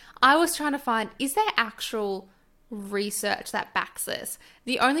 And I was trying to find, is there actual research that backs this?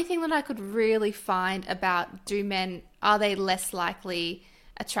 The only thing that I could really find about are they less likely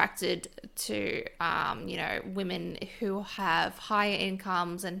attracted to, women who have higher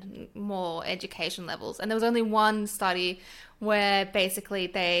incomes and more education levels. And there was only one study where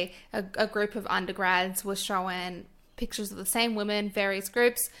basically a group of undergrads was showing pictures of the same women, various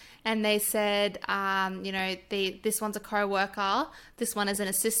groups, and they said, this one's a co-worker, this one is an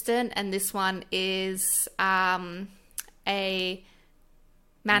assistant, and this one is a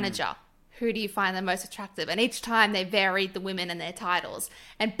manager. Who do you find the most attractive? And each time they varied the women and their titles.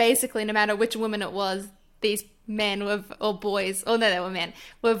 And basically, no matter which woman it was, these men were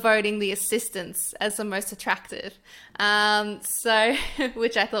voting the assistants as the most attractive. So,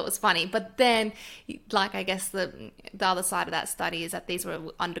 which I thought was funny. But then, like, I guess the other side of that study is that these were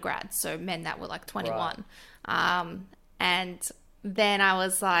undergrads, so men that were like 21. Right. And then I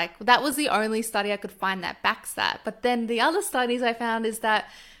was like, that was the only study I could find that backs that. But then the other studies I found is that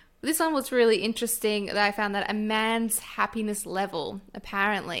this one was really interesting, that I found that a man's happiness level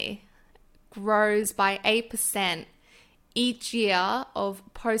apparently grows by 8% each year of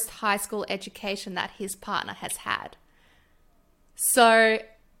post-high school education that his partner has had. So,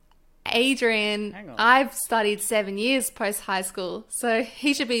 Adrian, I've studied 7 years post-high school, so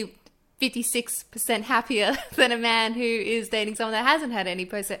he should be 56% happier than a man who is dating someone that hasn't had any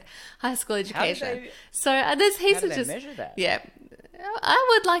post-high school education. How do they measure that? Yeah. I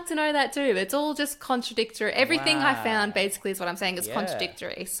would like to know that too. It's all just contradictory. Everything I found basically is what I'm saying is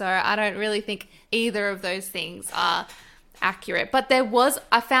contradictory. So I don't really think either of those things are accurate. But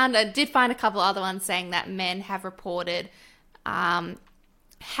I did find a couple other ones saying that men have reported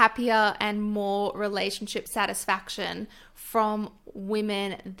happier and more relationship satisfaction from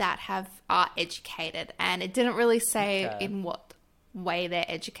women that are educated. And it didn't really say in what way they're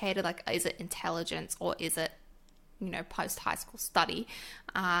educated. Like, is it intelligence or is it post-high school study.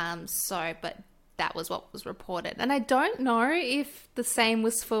 But that was what was reported. And I don't know if the same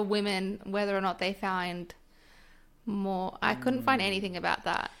was for women, whether or not they found more. I couldn't find anything about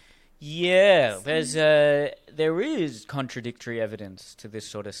that. Yeah, there is contradictory evidence to this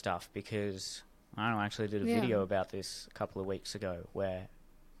sort of stuff because I actually did a video about this a couple of weeks ago where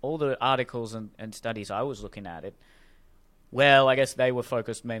all the articles and studies I was looking at well, I guess they were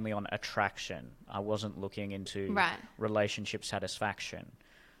focused mainly on attraction. I wasn't looking into relationship satisfaction.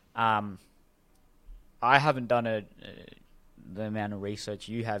 I haven't done the amount of research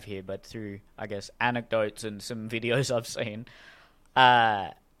you have here, but through, I guess, anecdotes and some videos I've seen,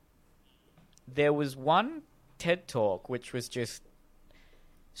 there was one TED Talk which was just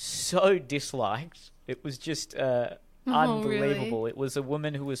so disliked. It was just unbelievable. Really? It was a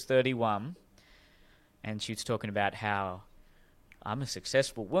woman who was 31, and she was talking about how I'm a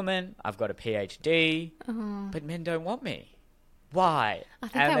successful woman, I've got a PhD, but men don't want me. Why? I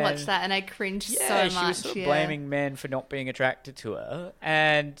think I watched that and I cringed so much. She was sort of blaming men for not being attracted to her.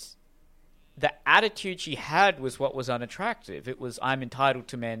 And the attitude she had was what was unattractive. It was, I'm entitled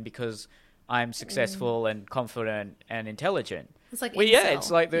to men because I'm successful and confident and intelligent. It's like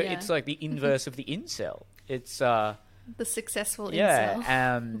it's like the inverse of the incel. It's the successful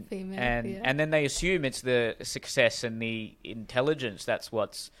incel. Female, and then they assume it's the success and the intelligence that's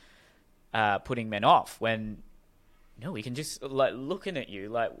what's putting men off. When no, we can just like looking at you,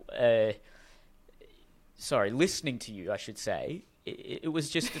 listening to you, I should say. It was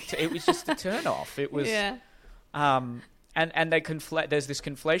just a turn off. It was and they conflate. There's this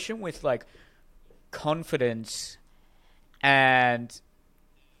conflation with like confidence and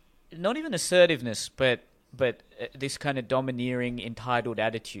not even assertiveness, but this kind of domineering, entitled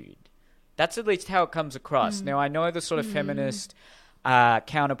attitude. That's at least how it comes across. Now, I know the sort of feminist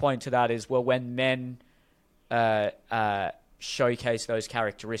counterpoint to that is, well, when men showcase those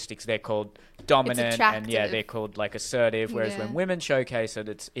characteristics, they're called dominant, and they're called like assertive. Whereas when women showcase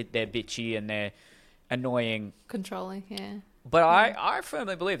it, they're bitchy and they're annoying, controlling. But I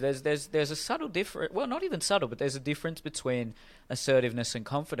firmly believe there's a subtle difference. Well, not even subtle, but there's a difference between assertiveness and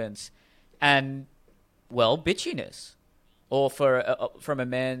confidence, and bitchiness, or from a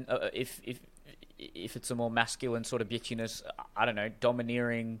man, if it's a more masculine sort of bitchiness, I don't know,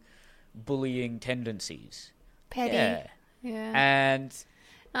 domineering, bullying tendencies. Petty. Yeah. And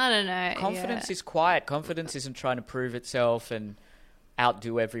I don't know. Confidence is quiet. Confidence isn't trying to prove itself and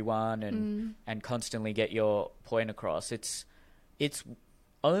outdo everyone and constantly get your point across. It's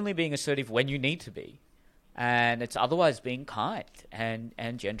only being assertive when you need to be. And it's otherwise being kind and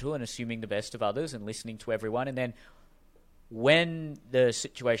gentle and assuming the best of others and listening to everyone. And then when the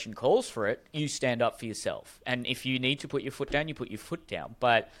situation calls for it, you stand up for yourself. And if you need to put your foot down, you put your foot down.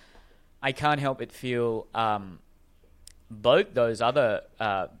 But I can't help but feel both those other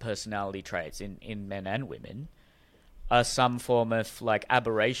personality traits in men and women are some form of like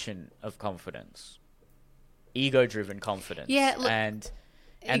aberration of confidence, ego-driven confidence. Yeah,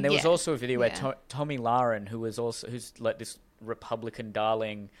 and there was also a video where Tommy Lahren, who's like this Republican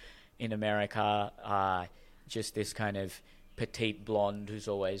darling in America, just this kind of petite blonde who's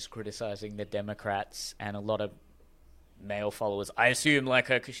always criticizing the Democrats, and a lot of male followers, I assume, like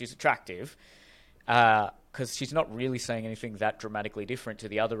her because she's attractive, because she's not really saying anything that dramatically different to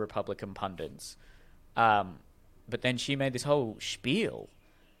the other Republican pundits. But then she made this whole spiel.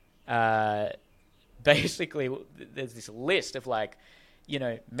 Basically, there's this list of like, you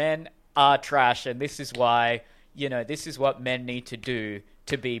know, men are trash, and this is why, you know, this is what men need to do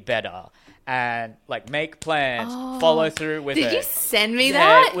to be better, and like make plans, follow through with it. Did you send me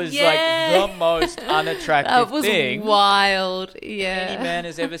that? It was like the most unattractive thing. That was wild. Yeah, any man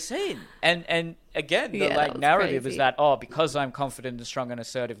has ever seen. And again, the like narrative is that, because I'm confident and strong and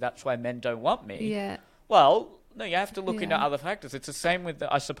assertive, that's why men don't want me. Yeah. Well, no, you have to look into other factors. It's the same with,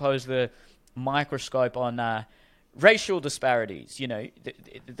 I suppose, the microscope on racial disparities. You know,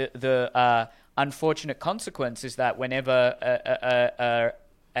 the unfortunate consequence is that whenever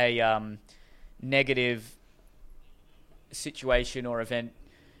a negative situation or event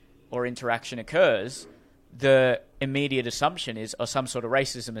or interaction occurs, the immediate assumption is, some sort of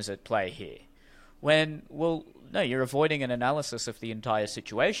racism is at play here. When, well, no, you're avoiding an analysis of the entire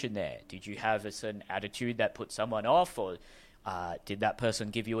situation there. Did you have a certain attitude that put someone off, or did that person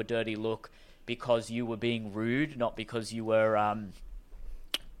give you a dirty look because you were being rude, not because you were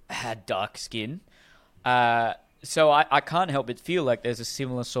had dark skin? So I can't help but feel like there's a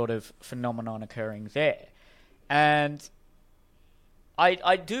similar sort of phenomenon occurring there. And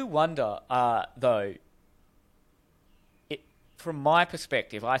I do wonder, though, from my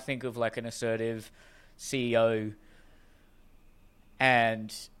perspective, I think of like an assertive CEO,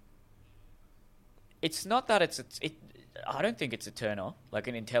 and it's not that I don't think it's a turn-off, like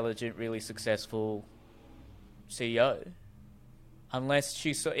an intelligent, really successful CEO. Unless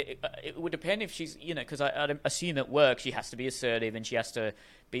she's... It would depend if she's... You know, because I'd assume at work she has to be assertive and she has to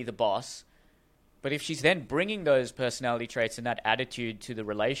be the boss. But if she's then bringing those personality traits and that attitude to the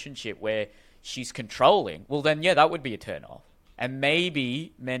relationship where she's controlling, well then, yeah, that would be a turn-off. And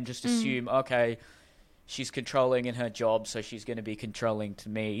maybe men just assume, okay, she's controlling in her job, so she's going to be controlling to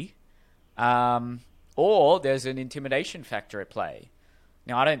me. Or there's an intimidation factor at play.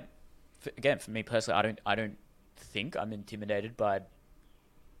 Now, for me personally, I don't think I'm intimidated by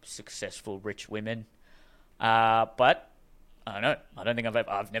successful rich women, but I don't know. I don't think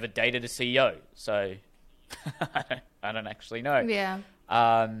I've never dated a CEO, so I don't actually know. Yeah.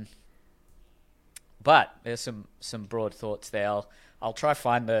 But there's some broad thoughts there. I'll try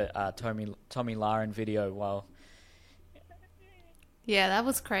find the Tommy Lahren video while. Yeah, that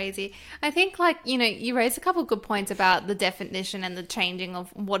was crazy. I think, like, you know, you raised a couple of good points about the definition and the changing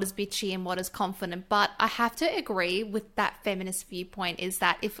of what is bitchy and what is confident. But I have to agree with that feminist viewpoint, is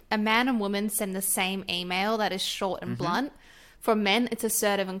that if a man and woman send the same email that is short and blunt, for men, it's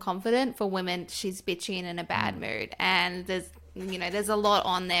assertive and confident. For women, she's bitchy and in a bad mood. And there's a lot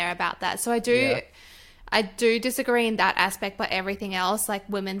on there about that. So I do disagree in that aspect, but everything else, like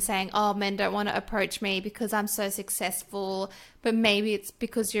women saying, men don't want to approach me because I'm so successful, but maybe it's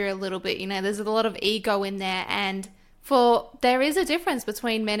because you're a little bit, there's a lot of ego in there. And there is a difference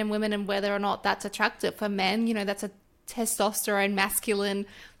between men and women and whether or not that's attractive. For men, that's a testosterone masculine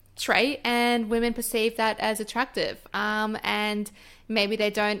trait, and women perceive that as attractive. And maybe they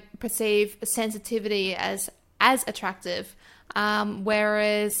don't perceive sensitivity as attractive.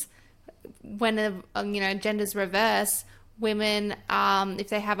 Whereas when genders reverse, women, if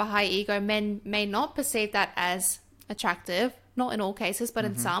they have a high ego, men may not perceive that as attractive, not in all cases, but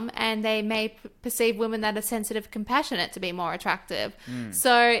in some, and they may perceive women that are sensitive, compassionate to be more attractive.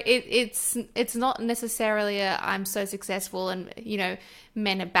 So it's not necessarily I'm so successful and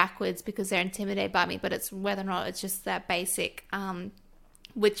men are backwards because they're intimidated by me, but it's whether or not it's just that basic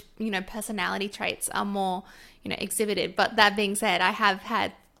which personality traits are more exhibited. But that being said, I have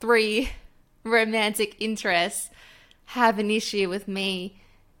had 3 romantic interests have an issue with me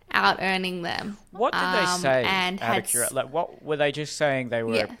out earning them. What did they say? And what were they just saying? They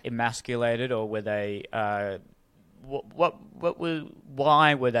were emasculated, or were they? Why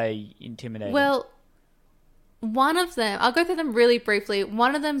were they intimidated? Well, one of them, I'll go through them really briefly.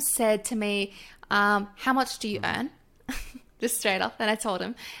 One of them said to me, "How much do you earn?" Just straight up, and I told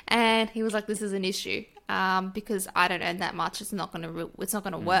him, and he was like, "This is an issue." because I don't earn that much. It's not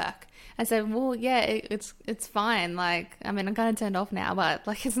gonna work. I said, well, yeah, it's fine. Like, I mean, I'm kind of turned off now, but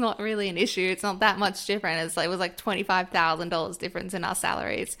like, it's not really an issue. It's not that much different. It was like $25,000 difference in our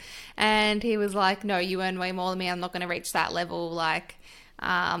salaries. And he was like, no, you earn way more than me. I'm not going to reach that level. Like,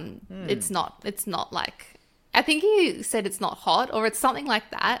 it's not like, I think he said it's not hot or it's something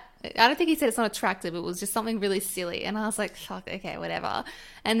like that. I don't think he said it's not attractive. It was just something really silly. And I was like, fuck, okay, whatever.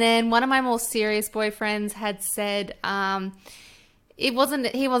 And then one of my more serious boyfriends had said, he wasn't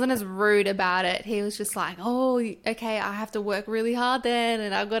as rude about it. He was just like, oh, okay, I have to work really hard then,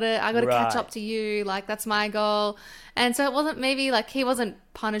 and I gotta catch up to you. Like, that's my goal. And so it wasn't, maybe like, he wasn't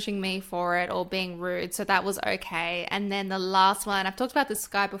punishing me for it or being rude. So that was okay. And then the last one, I've talked about this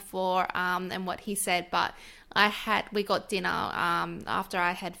guy before, and what he said, but we got dinner, after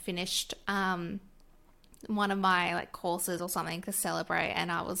I had finished, one of my like courses or something to celebrate.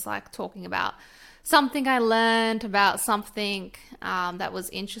 And I was like talking about something I learned about something that was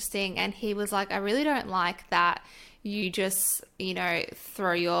interesting. And he was like, I really don't like that you just,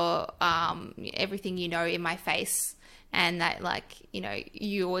 throw your everything in my face. And that, like,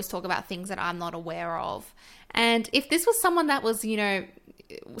 you always talk about things that I'm not aware of. And if this was someone that was,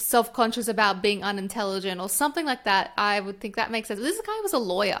 self-conscious about being unintelligent or something like that, I would think that makes sense. This guy was a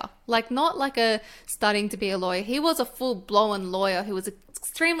lawyer, like, not like studying to be a lawyer. He was a full-blown lawyer who was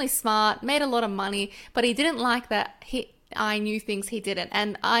extremely smart, made a lot of money, but he didn't like that I knew things he didn't.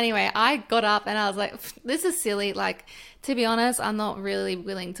 And anyway, I got up and I was like, this is silly. Like, to be honest, I'm not really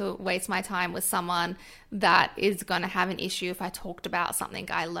willing to waste my time with someone that is going to have an issue if I talked about something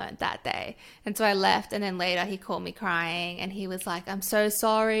I learned that day. And so I left, and then later he called me crying and he was like, I'm so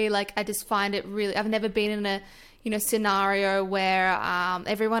sorry. Like, I just find it really, I've never been in a scenario where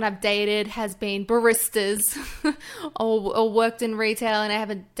everyone I've dated has been baristas or worked in retail, and I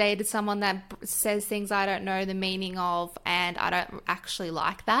haven't dated someone that says things I don't know the meaning of, and I don't actually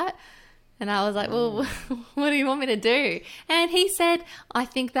like that. And I was like, well, what do you want me to do? And he said, I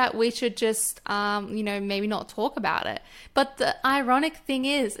think that we should just, maybe not talk about it. But the ironic thing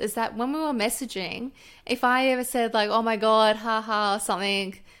is that when we were messaging, if I ever said like, oh my God, haha,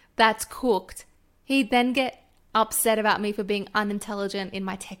 something that's cooked, he'd then get upset about me for being unintelligent in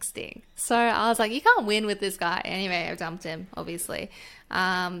my texting. So I was like, you can't win with this guy. Anyway, I dumped him, obviously. So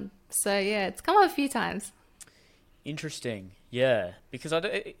yeah, it's come up a few times. Interesting. Yeah, because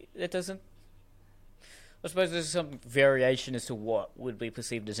it doesn't, I suppose there's some variation as to what would be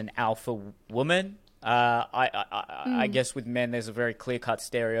perceived as an alpha woman. I guess with men, there's a very clear-cut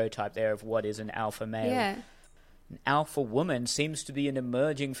stereotype there of what is an alpha male. Yeah. An alpha woman seems to be an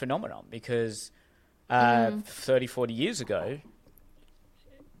emerging phenomenon because 30, 40 years ago,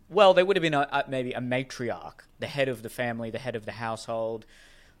 well, there would have been maybe a matriarch, the head of the family, the head of the household,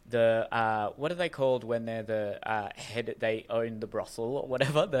 what are they called when they're the head, they own the brothel or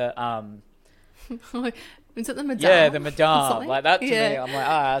whatever, Is it the madame? Yeah, the madame. Like, that to me, I'm like,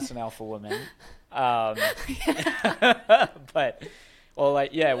 that's an alpha woman. But, or like,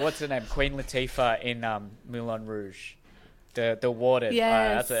 yeah, what's her name? Queen Latifah in Moulin Rouge. The warden.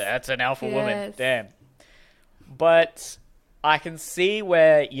 Yes. That's an alpha woman. Damn. But I can see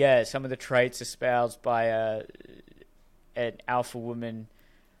where, some of the traits espoused by an alpha woman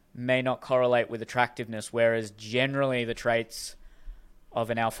may not correlate with attractiveness, whereas generally the traits of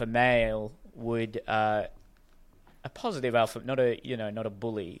an alpha male would a positive alpha, not a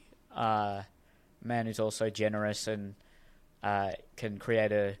bully, man who's also generous and can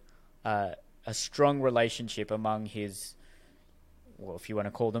create a strong relationship among his, well, if you want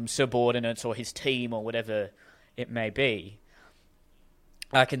to call them subordinates or his team or whatever it may be.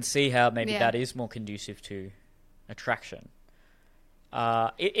 I can see how maybe that is more conducive to attraction.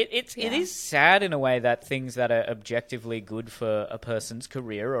 It is sad in a way that things that are objectively good for a person's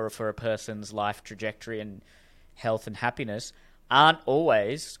career or for a person's life trajectory and health and happiness aren't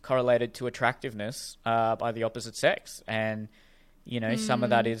always correlated to attractiveness by the opposite sex. And, some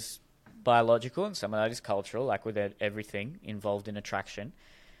of that is biological and some of that is cultural, like with everything involved in attraction.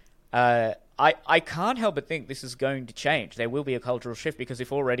 I can't help but think this is going to change. There will be a cultural shift because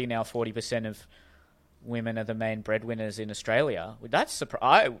if already now 40% of women are the main breadwinners in Australia, that's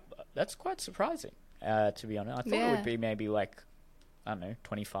quite surprising, to be honest. I thought it would be maybe like, I don't know,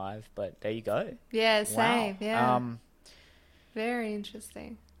 25, but there you go. Yeah, same. Wow. Yeah. Very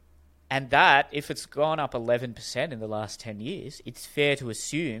interesting. And that, if it's gone up 11% in the last 10 years, it's fair to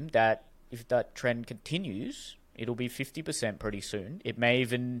assume that if that trend continues, it'll be 50% pretty soon. It may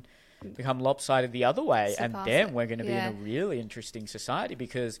even become lopsided the other way. And then we're going to be in a really interesting society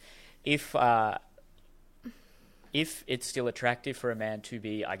because if if it's still attractive for a man to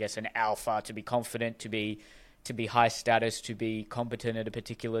be, I guess, an alpha, to be confident, to be high status, to be competent at a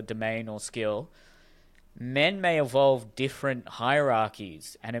particular domain or skill, men may evolve different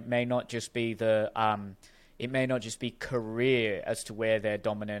hierarchies, and it may not just be career as to where they're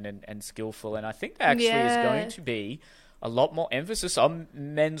dominant and skillful. And I think there actually is going to be a lot more emphasis on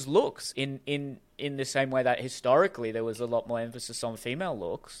men's looks in the same way that historically there was a lot more emphasis on female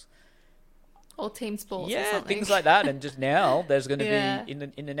looks. Or team sports or Yeah, something. things like that. And just now there's going to be,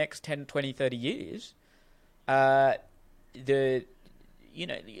 in the next 10, 20, 30 years,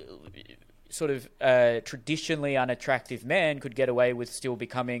 sort of traditionally unattractive man could get away with still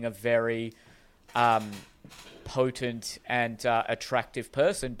becoming a very potent and attractive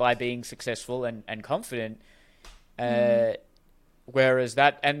person by being successful and confident. Whereas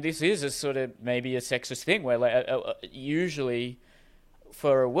that, and this is a sort of maybe a sexist thing where usually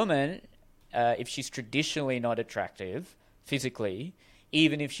for a woman, if she's traditionally not attractive physically,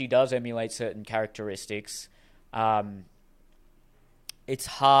 even if she does emulate certain characteristics, it's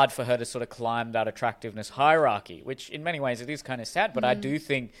hard for her to sort of climb that attractiveness hierarchy, which in many ways it is kind of sad, but I do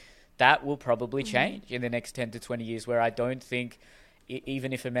think that will probably change in the next 10 to 20 years, where I don't think,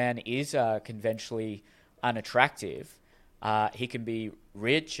 even if a man is conventionally unattractive, he can be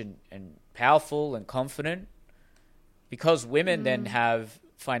rich and powerful and confident. Because women then have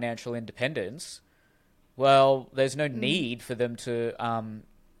financial independence, well, there's no need for them to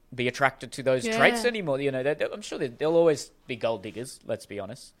be attracted to those traits anymore. You know, I'm sure there'll always be gold diggers, let's be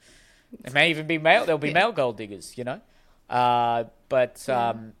honest. There may even be there'll be male gold diggers, you know.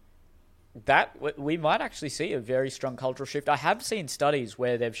 That we might actually see a very strong cultural shift. I have seen studies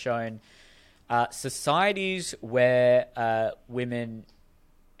where they've shown societies where women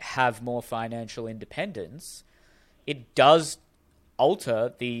have more financial independence, it does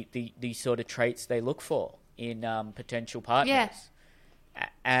alter the sort of traits they look for in potential partners.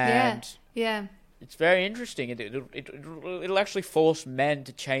 And it's very interesting. It'll actually force men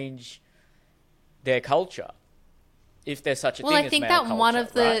to change their culture. If there's such a thing I as think male that culture, one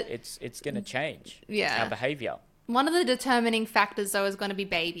of the right? It's going to change our behavior. One of the determining factors, though, is going to be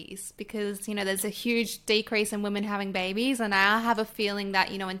babies, because, you know, there's a huge decrease in women having babies, and I have a feeling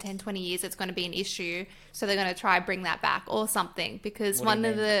that, you know, in 10, 20 years, it's going to be an issue, so they're going to try bring that back or something, because What do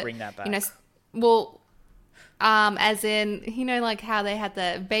you mean, bring that back? You know, well, as in, you know, like how they had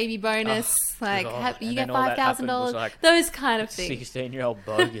the baby bonus, you get $5,000, like, those kind of things. 16-year-old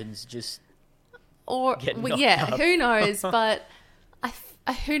bogans just who knows, but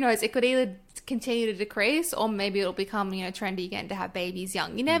who knows, it could either continue to decrease, or maybe it'll become, you know, trendy again to have babies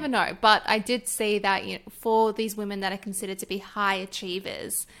young. You never know. But I did see that, you know, for these women that are considered to be high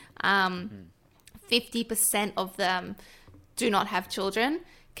achievers, 50% of them do not have children,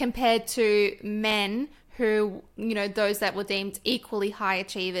 compared to men who, you know, those that were deemed equally high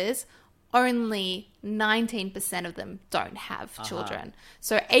achievers, only 19% of them don't have children.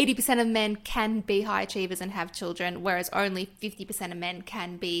 So 80% of men can be high achievers and have children, whereas only 50% of men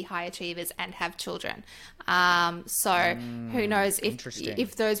can be high achievers and have children. Who knows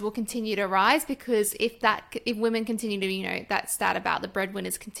if those will continue to rise, because if women continue to, you know, that stat about the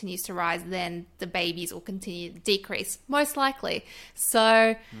breadwinners continues to rise, then the babies will continue to decrease, most likely.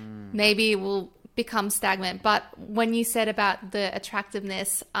 So maybe it will become stagnant. But when you said about the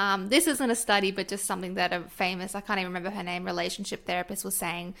attractiveness, this isn't a study, but just something that a famous, I can't even remember her name, relationship therapist was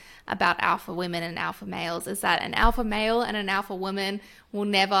saying about alpha women and alpha males, is that an alpha male and an alpha woman will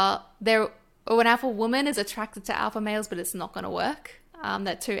never, or an alpha woman is attracted to alpha males, but it's not going to work.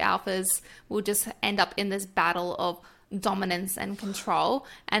 That two alphas will just end up in this battle of dominance and control,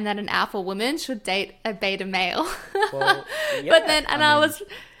 and that an alpha woman should date a beta male. But then, I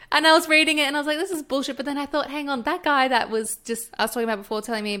was reading it and I was like, this is bullshit. But then I thought, hang on, that guy that was I was talking about before,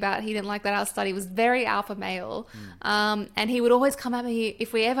 telling me about he didn't like that our study, was very alpha male. And he would always come at me,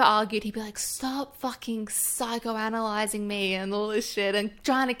 if we ever argued, he'd be like, stop fucking psychoanalyzing me and all this shit and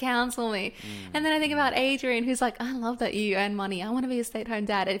trying to counsel me. And then I think about Adrian, who's like, I love that you earn money. I want to be a stay-at-home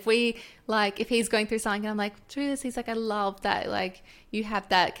dad. If he's going through something and I'm like, Truth, he's like, I love that, like, you have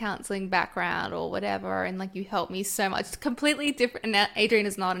that counseling background or whatever, and like you help me so much. It's completely different. And Adrian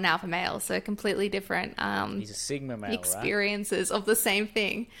is not an alpha male, so completely different he's a sigma male, experiences, right? Of the same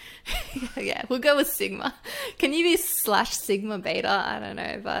thing. Yeah, we'll go with sigma. Can you be /sigma beta? I don't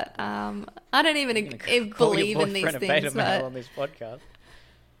know, but I don't even believe in these things. Beta male on this podcast.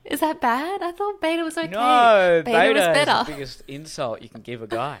 Is that bad? I thought beta was okay. No, beta was better. Is the biggest insult you can give a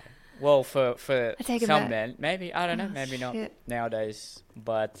guy. Well, for some men, maybe, I don't know, maybe not nowadays,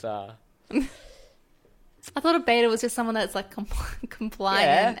 but I thought a beta was just someone that's like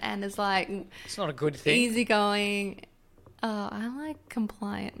compliant and is like it's not a good thing. Easygoing. Oh, I like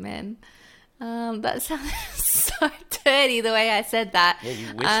compliant men. That sounded so dirty the way I said that. Yeah, you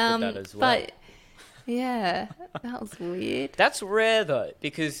whispered that as well. But yeah, that was weird. That's rare though,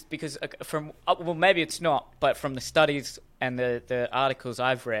 because from well, maybe it's not, but from the studies and the articles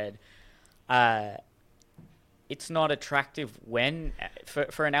I've read, it's not attractive when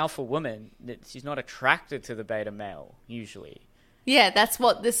for an alpha woman. She's not attracted to the beta male usually. Yeah, that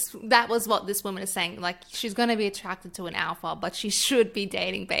was what this woman is saying. Like, she's going to be attracted to an alpha, but she should be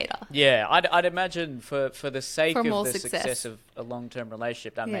dating beta. Yeah, I'd imagine for the sake of the success of a long-term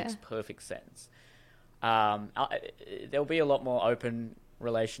relationship, that makes perfect sense. There'll be a lot more open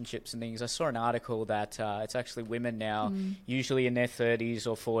relationships and things. I saw an article that it's actually women now, usually in their 30s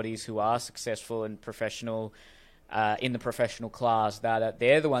or 40s, who are successful and professional in the professional class, that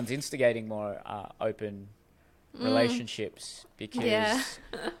they're the ones instigating more open relationships because,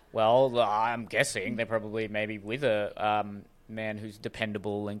 well, I'm guessing they're probably maybe with a man who's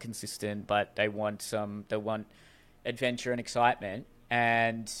dependable and consistent, but they want adventure and excitement.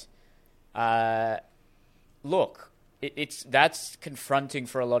 And look, that's confronting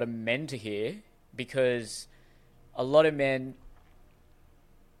for a lot of men to hear, because a lot of men,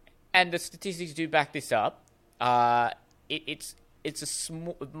 and the statistics do back this up, it's a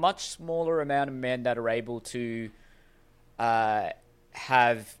much smaller amount of men that are able to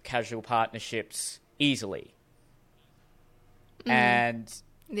have casual partnerships easily. And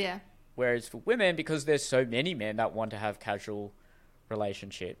whereas for women, because there's so many men that want to have casual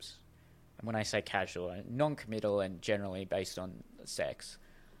relationships, and when I say casual, non-committal and generally based on sex,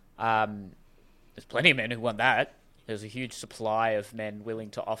 there's plenty of men who want that. There's a huge supply of men willing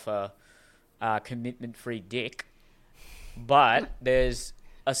to offer commitment-free dick. But there's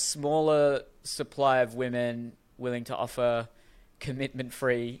a smaller supply of women willing to offer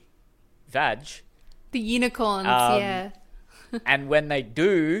commitment-free vag. The unicorns, yeah. And when they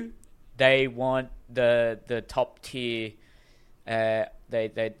do, they want the top tier.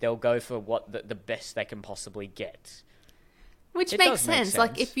 They'll go for what the best they can possibly get. Which makes sense.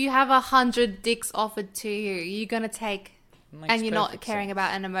 Like, if you have 100 dicks offered to you, you're gonna take, and you're not caring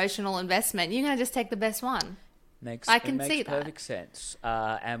about an emotional investment. You're gonna just take the best one. I can see that. Perfect sense.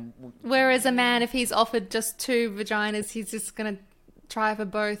 Whereas a man, if he's offered just 2 vaginas, he's just going to try for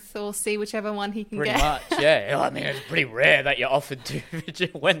both or see whichever one he can get. Pretty much, yeah. I mean, it's pretty rare that you're offered 2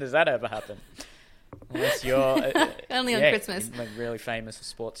 vaginas. When does that ever happen? Unless you're... Only on Christmas. Like really famous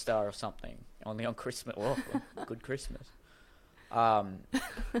sports star or something. Only on Christmas. Oh, good Christmas. For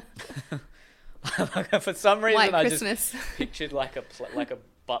some reason, I just pictured like a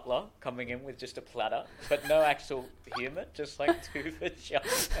butler coming in with just a platter, but no actual human, just like 2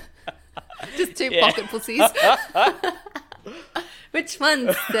 vaginas. Just 2 pocket pussies. Which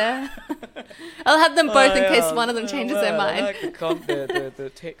one's there? I'll have them both in case one of them changes their mind. I like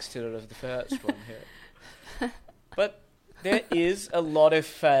the texture of the first one here. But there is a lot of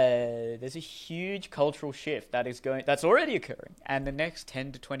there's a huge cultural shift that's already occurring, and the next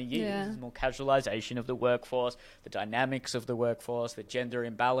 10 to 20 years is more casualization of the workforce, the dynamics of the workforce, the gender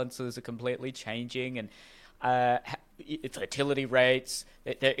imbalances are completely changing, and fertility rates.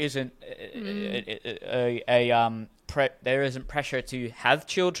 There isn't there isn't pressure to have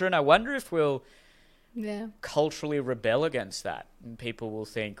children. I wonder if we'll culturally rebel against that, and people will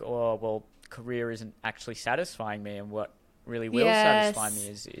think, oh well, career isn't actually satisfying me, and what really will satisfy me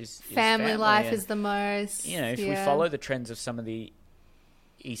is family life is the most. You know, if we follow the trends of some of the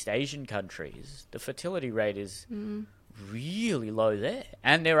East Asian countries, the fertility rate is really low there.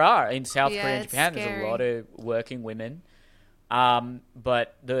 And there are, in South Korea and Japan, there's a lot of working women.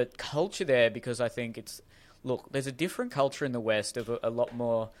 But the culture there, because I think there's a different culture in the West of a lot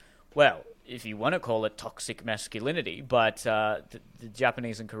more, well, if you want to call it toxic masculinity, but the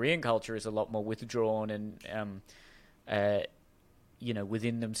Japanese and Korean culture is a lot more withdrawn and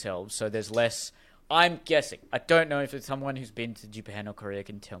within themselves. So there's less. I'm guessing. I don't know if it's someone who's been to Japan or Korea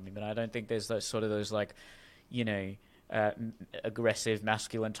can tell me, but I don't think there's those like, aggressive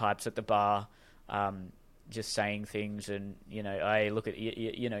masculine types at the bar, just saying things and I look at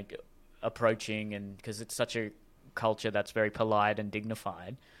approaching, and because it's such a culture that's very polite and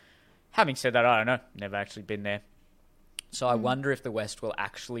dignified. Having said that, I don't know. Never actually been there. So I wonder if the West will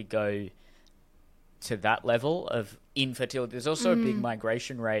actually go to that level of infertility. There's also a big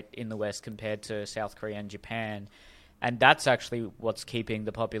migration rate in the West compared to South Korea and Japan. And that's actually what's keeping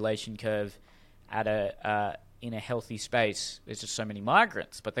the population curve at in a healthy space. There's just so many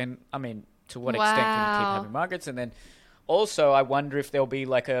migrants. But then, I mean, to what extent can you keep having migrants? And then also, I wonder if there'll be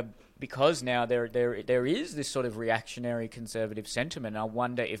like a because now there is this sort of reactionary conservative sentiment. I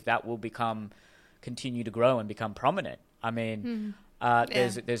wonder if that will continue to grow and become prominent. I mean,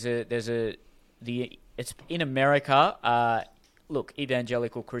 it's in America. Look,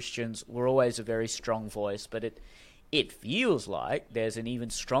 evangelical Christians were always a very strong voice, but it feels like there's an even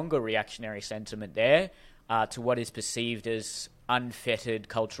stronger reactionary sentiment there to what is perceived as unfettered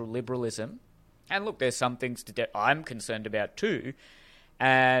cultural liberalism. And look, there's some things I'm concerned about too.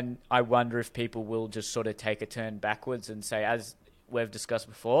 And I wonder if people will just sort of take a turn backwards and say, as we've discussed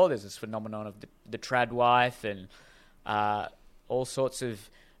before, there's this phenomenon of the trad wife and all sorts of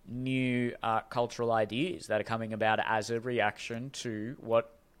new cultural ideas that are coming about as a reaction to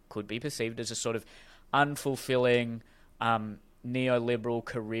what could be perceived as a sort of unfulfilling neoliberal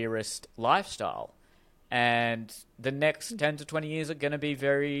careerist lifestyle. And the next 10 to 20 years are going to be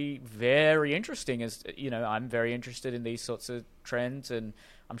very, very interesting. As you know, I'm very interested in these sorts of trends, and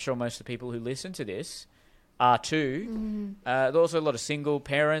I'm sure most of the people who listen to this are too. There's also a lot of single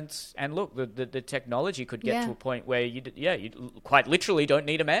parents, and look, the technology could get to a point where you quite literally don't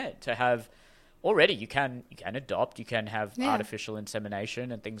need a man to have. Already, you can adopt, you can have artificial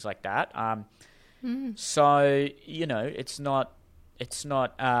insemination and things like that. So it's not.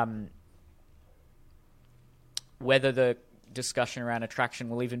 Whether the discussion around attraction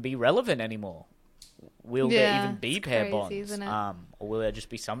will even be relevant anymore. Will there even be pair bonds? Or will there just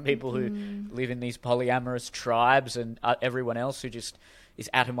be some people who live in these polyamorous tribes and everyone else who just is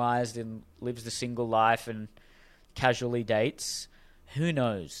atomized and lives the single life and casually dates? Who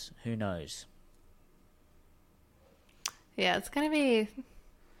knows? Who knows? Yeah, it's going to be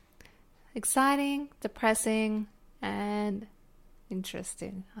exciting, depressing, and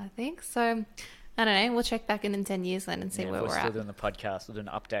interesting, I think. So, I don't know. We'll check back in 10 years then and see where we're at. We're still doing the podcast. We'll do an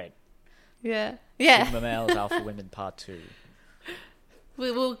update. Yeah. Sigma Males, Alpha Women, Part 2.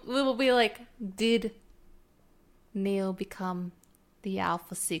 We will be like, did Neil become the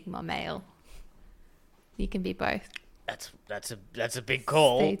Alpha Sigma male? You can be both. That's a big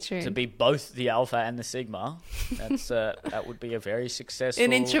call. Stay tuned. To be both the Alpha and the Sigma. That would be a very successful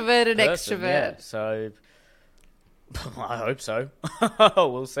an introverted person. extrovert. Yeah, so I hope so.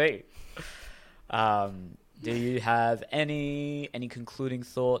 We'll see. Do you have any concluding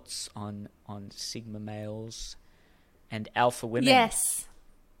thoughts on Sigma males and Alpha women? Yes.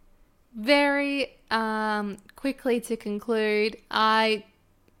 Very quickly to conclude,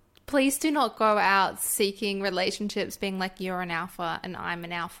 please do not go out seeking relationships being like you're an alpha and I'm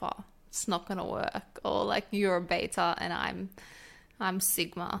an alpha. It's not going to work. Or like you're a beta and I'm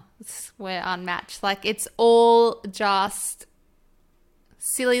sigma. We're unmatched. Like it's all just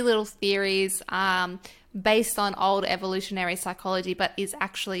silly little theories based on old evolutionary psychology, but is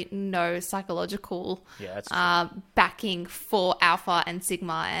actually no psychological backing for alpha and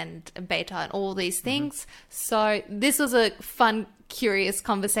sigma and beta and all these things. So this was a fun, curious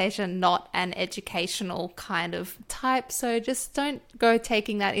conversation, not an educational kind of type. So just don't go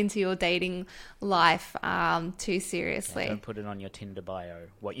taking that into your dating life too seriously. Don't put it on your Tinder bio,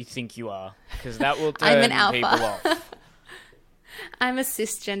 what you think you are, because that will I'm turn an alpha. people off. I'm a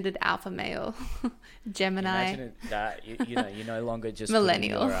cisgendered alpha male. Gemini. Imagine that you're no longer just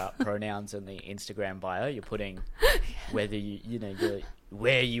millennial. putting your pronouns in the Instagram bio. You're putting whether you're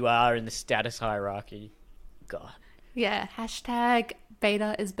where you are in the status hierarchy. God. Yeah. Hashtag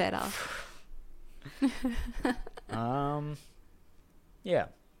beta is better. Yeah.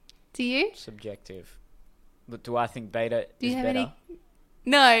 Do you? Subjective. But do I think beta is have better?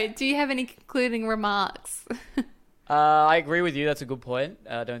 No. Do you have any concluding remarks? I agree with you. That's a good point.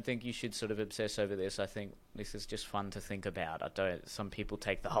 I don't think you should sort of obsess over this. I think this is just fun to think about. Some people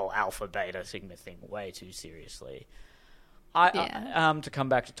take the whole alpha, beta, sigma thing way too seriously. To come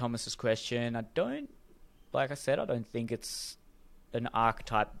back to Thomas's question, like I said, I don't think it's an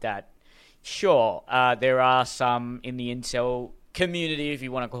archetype that, sure, there are some in the incel community, if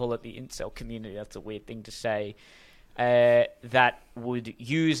you want to call it the incel community, that's a weird thing to say, that would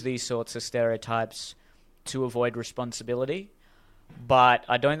use these sorts of stereotypes to avoid responsibility. But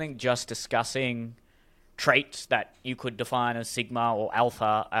I don't think just discussing traits that you could define as sigma or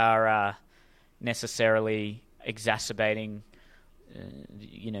alpha are necessarily exacerbating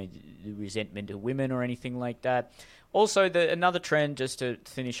the resentment of women or anything like that. Also, another trend, just to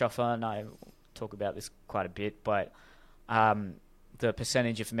finish off on, I talk about this quite a bit, but the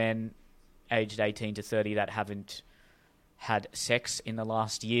percentage of men aged 18 to 30 that haven't had sex in the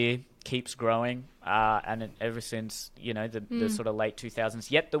last year keeps growing, and ever since the sort of late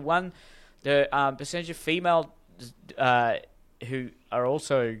 2000s. Yet the percentage of female who are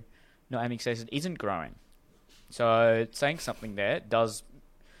also not having sex isn't growing. So saying something there does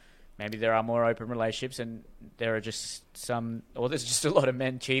maybe there are more open relationships and there are just there's just a lot of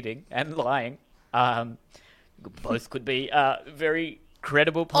men cheating and lying. Both could be very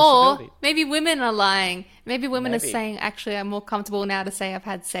credible possibility. Or maybe women are lying. Maybe women are saying, actually, I'm more comfortable now to say I've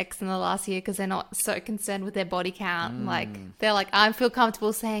had sex in the last year because they're not so concerned with their body count. Like, they're like, I feel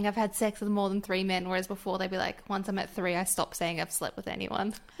comfortable saying I've had sex with more than 3 men, whereas before they'd be like, once I'm at 3, I stop saying I've slept with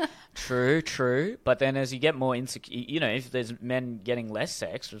anyone. True. But then as you get more insecure, if there's men getting less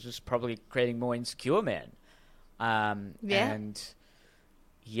sex, it's just probably creating more insecure men. And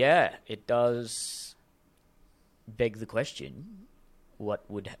yeah, it does beg the question, what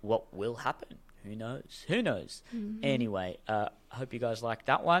will happen? Who knows? Mm-hmm. Anyway, I hope you guys liked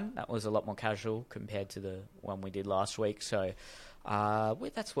that one. That was a lot more casual compared to the one we did last week. So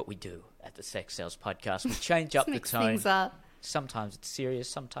that's what we do at the Sex Sales Podcast. We change up the tone. Things up. Sometimes it's serious.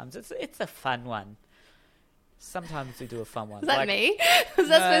 Sometimes it's a fun one. Sometimes we do a fun one. Is that me? Is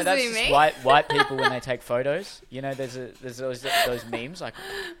that supposed to be me? White people when they take photos. There's always those memes like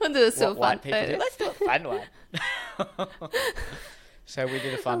we'll do a so fun white people do. Let's do a fun one. So we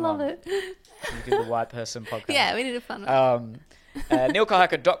did a fun one. I love it. We did the white person podcast. Yeah, we did a fun one.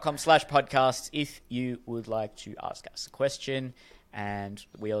 neilkaihaka.com/podcast if you would like to ask us a question. And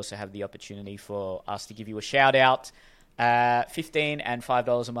we also have the opportunity for us to give you a shout out. $15 and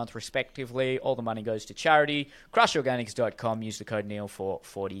 $5 a month respectively. All the money goes to charity. Crushorganics.com. Use the code Neil for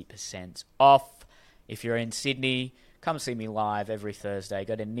 40% off. If you're in Sydney, come see me live every Thursday.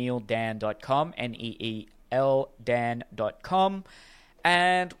 Go to neildan.com, NEEL Dan.com,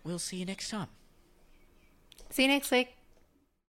 and we'll see you next time. See you next week.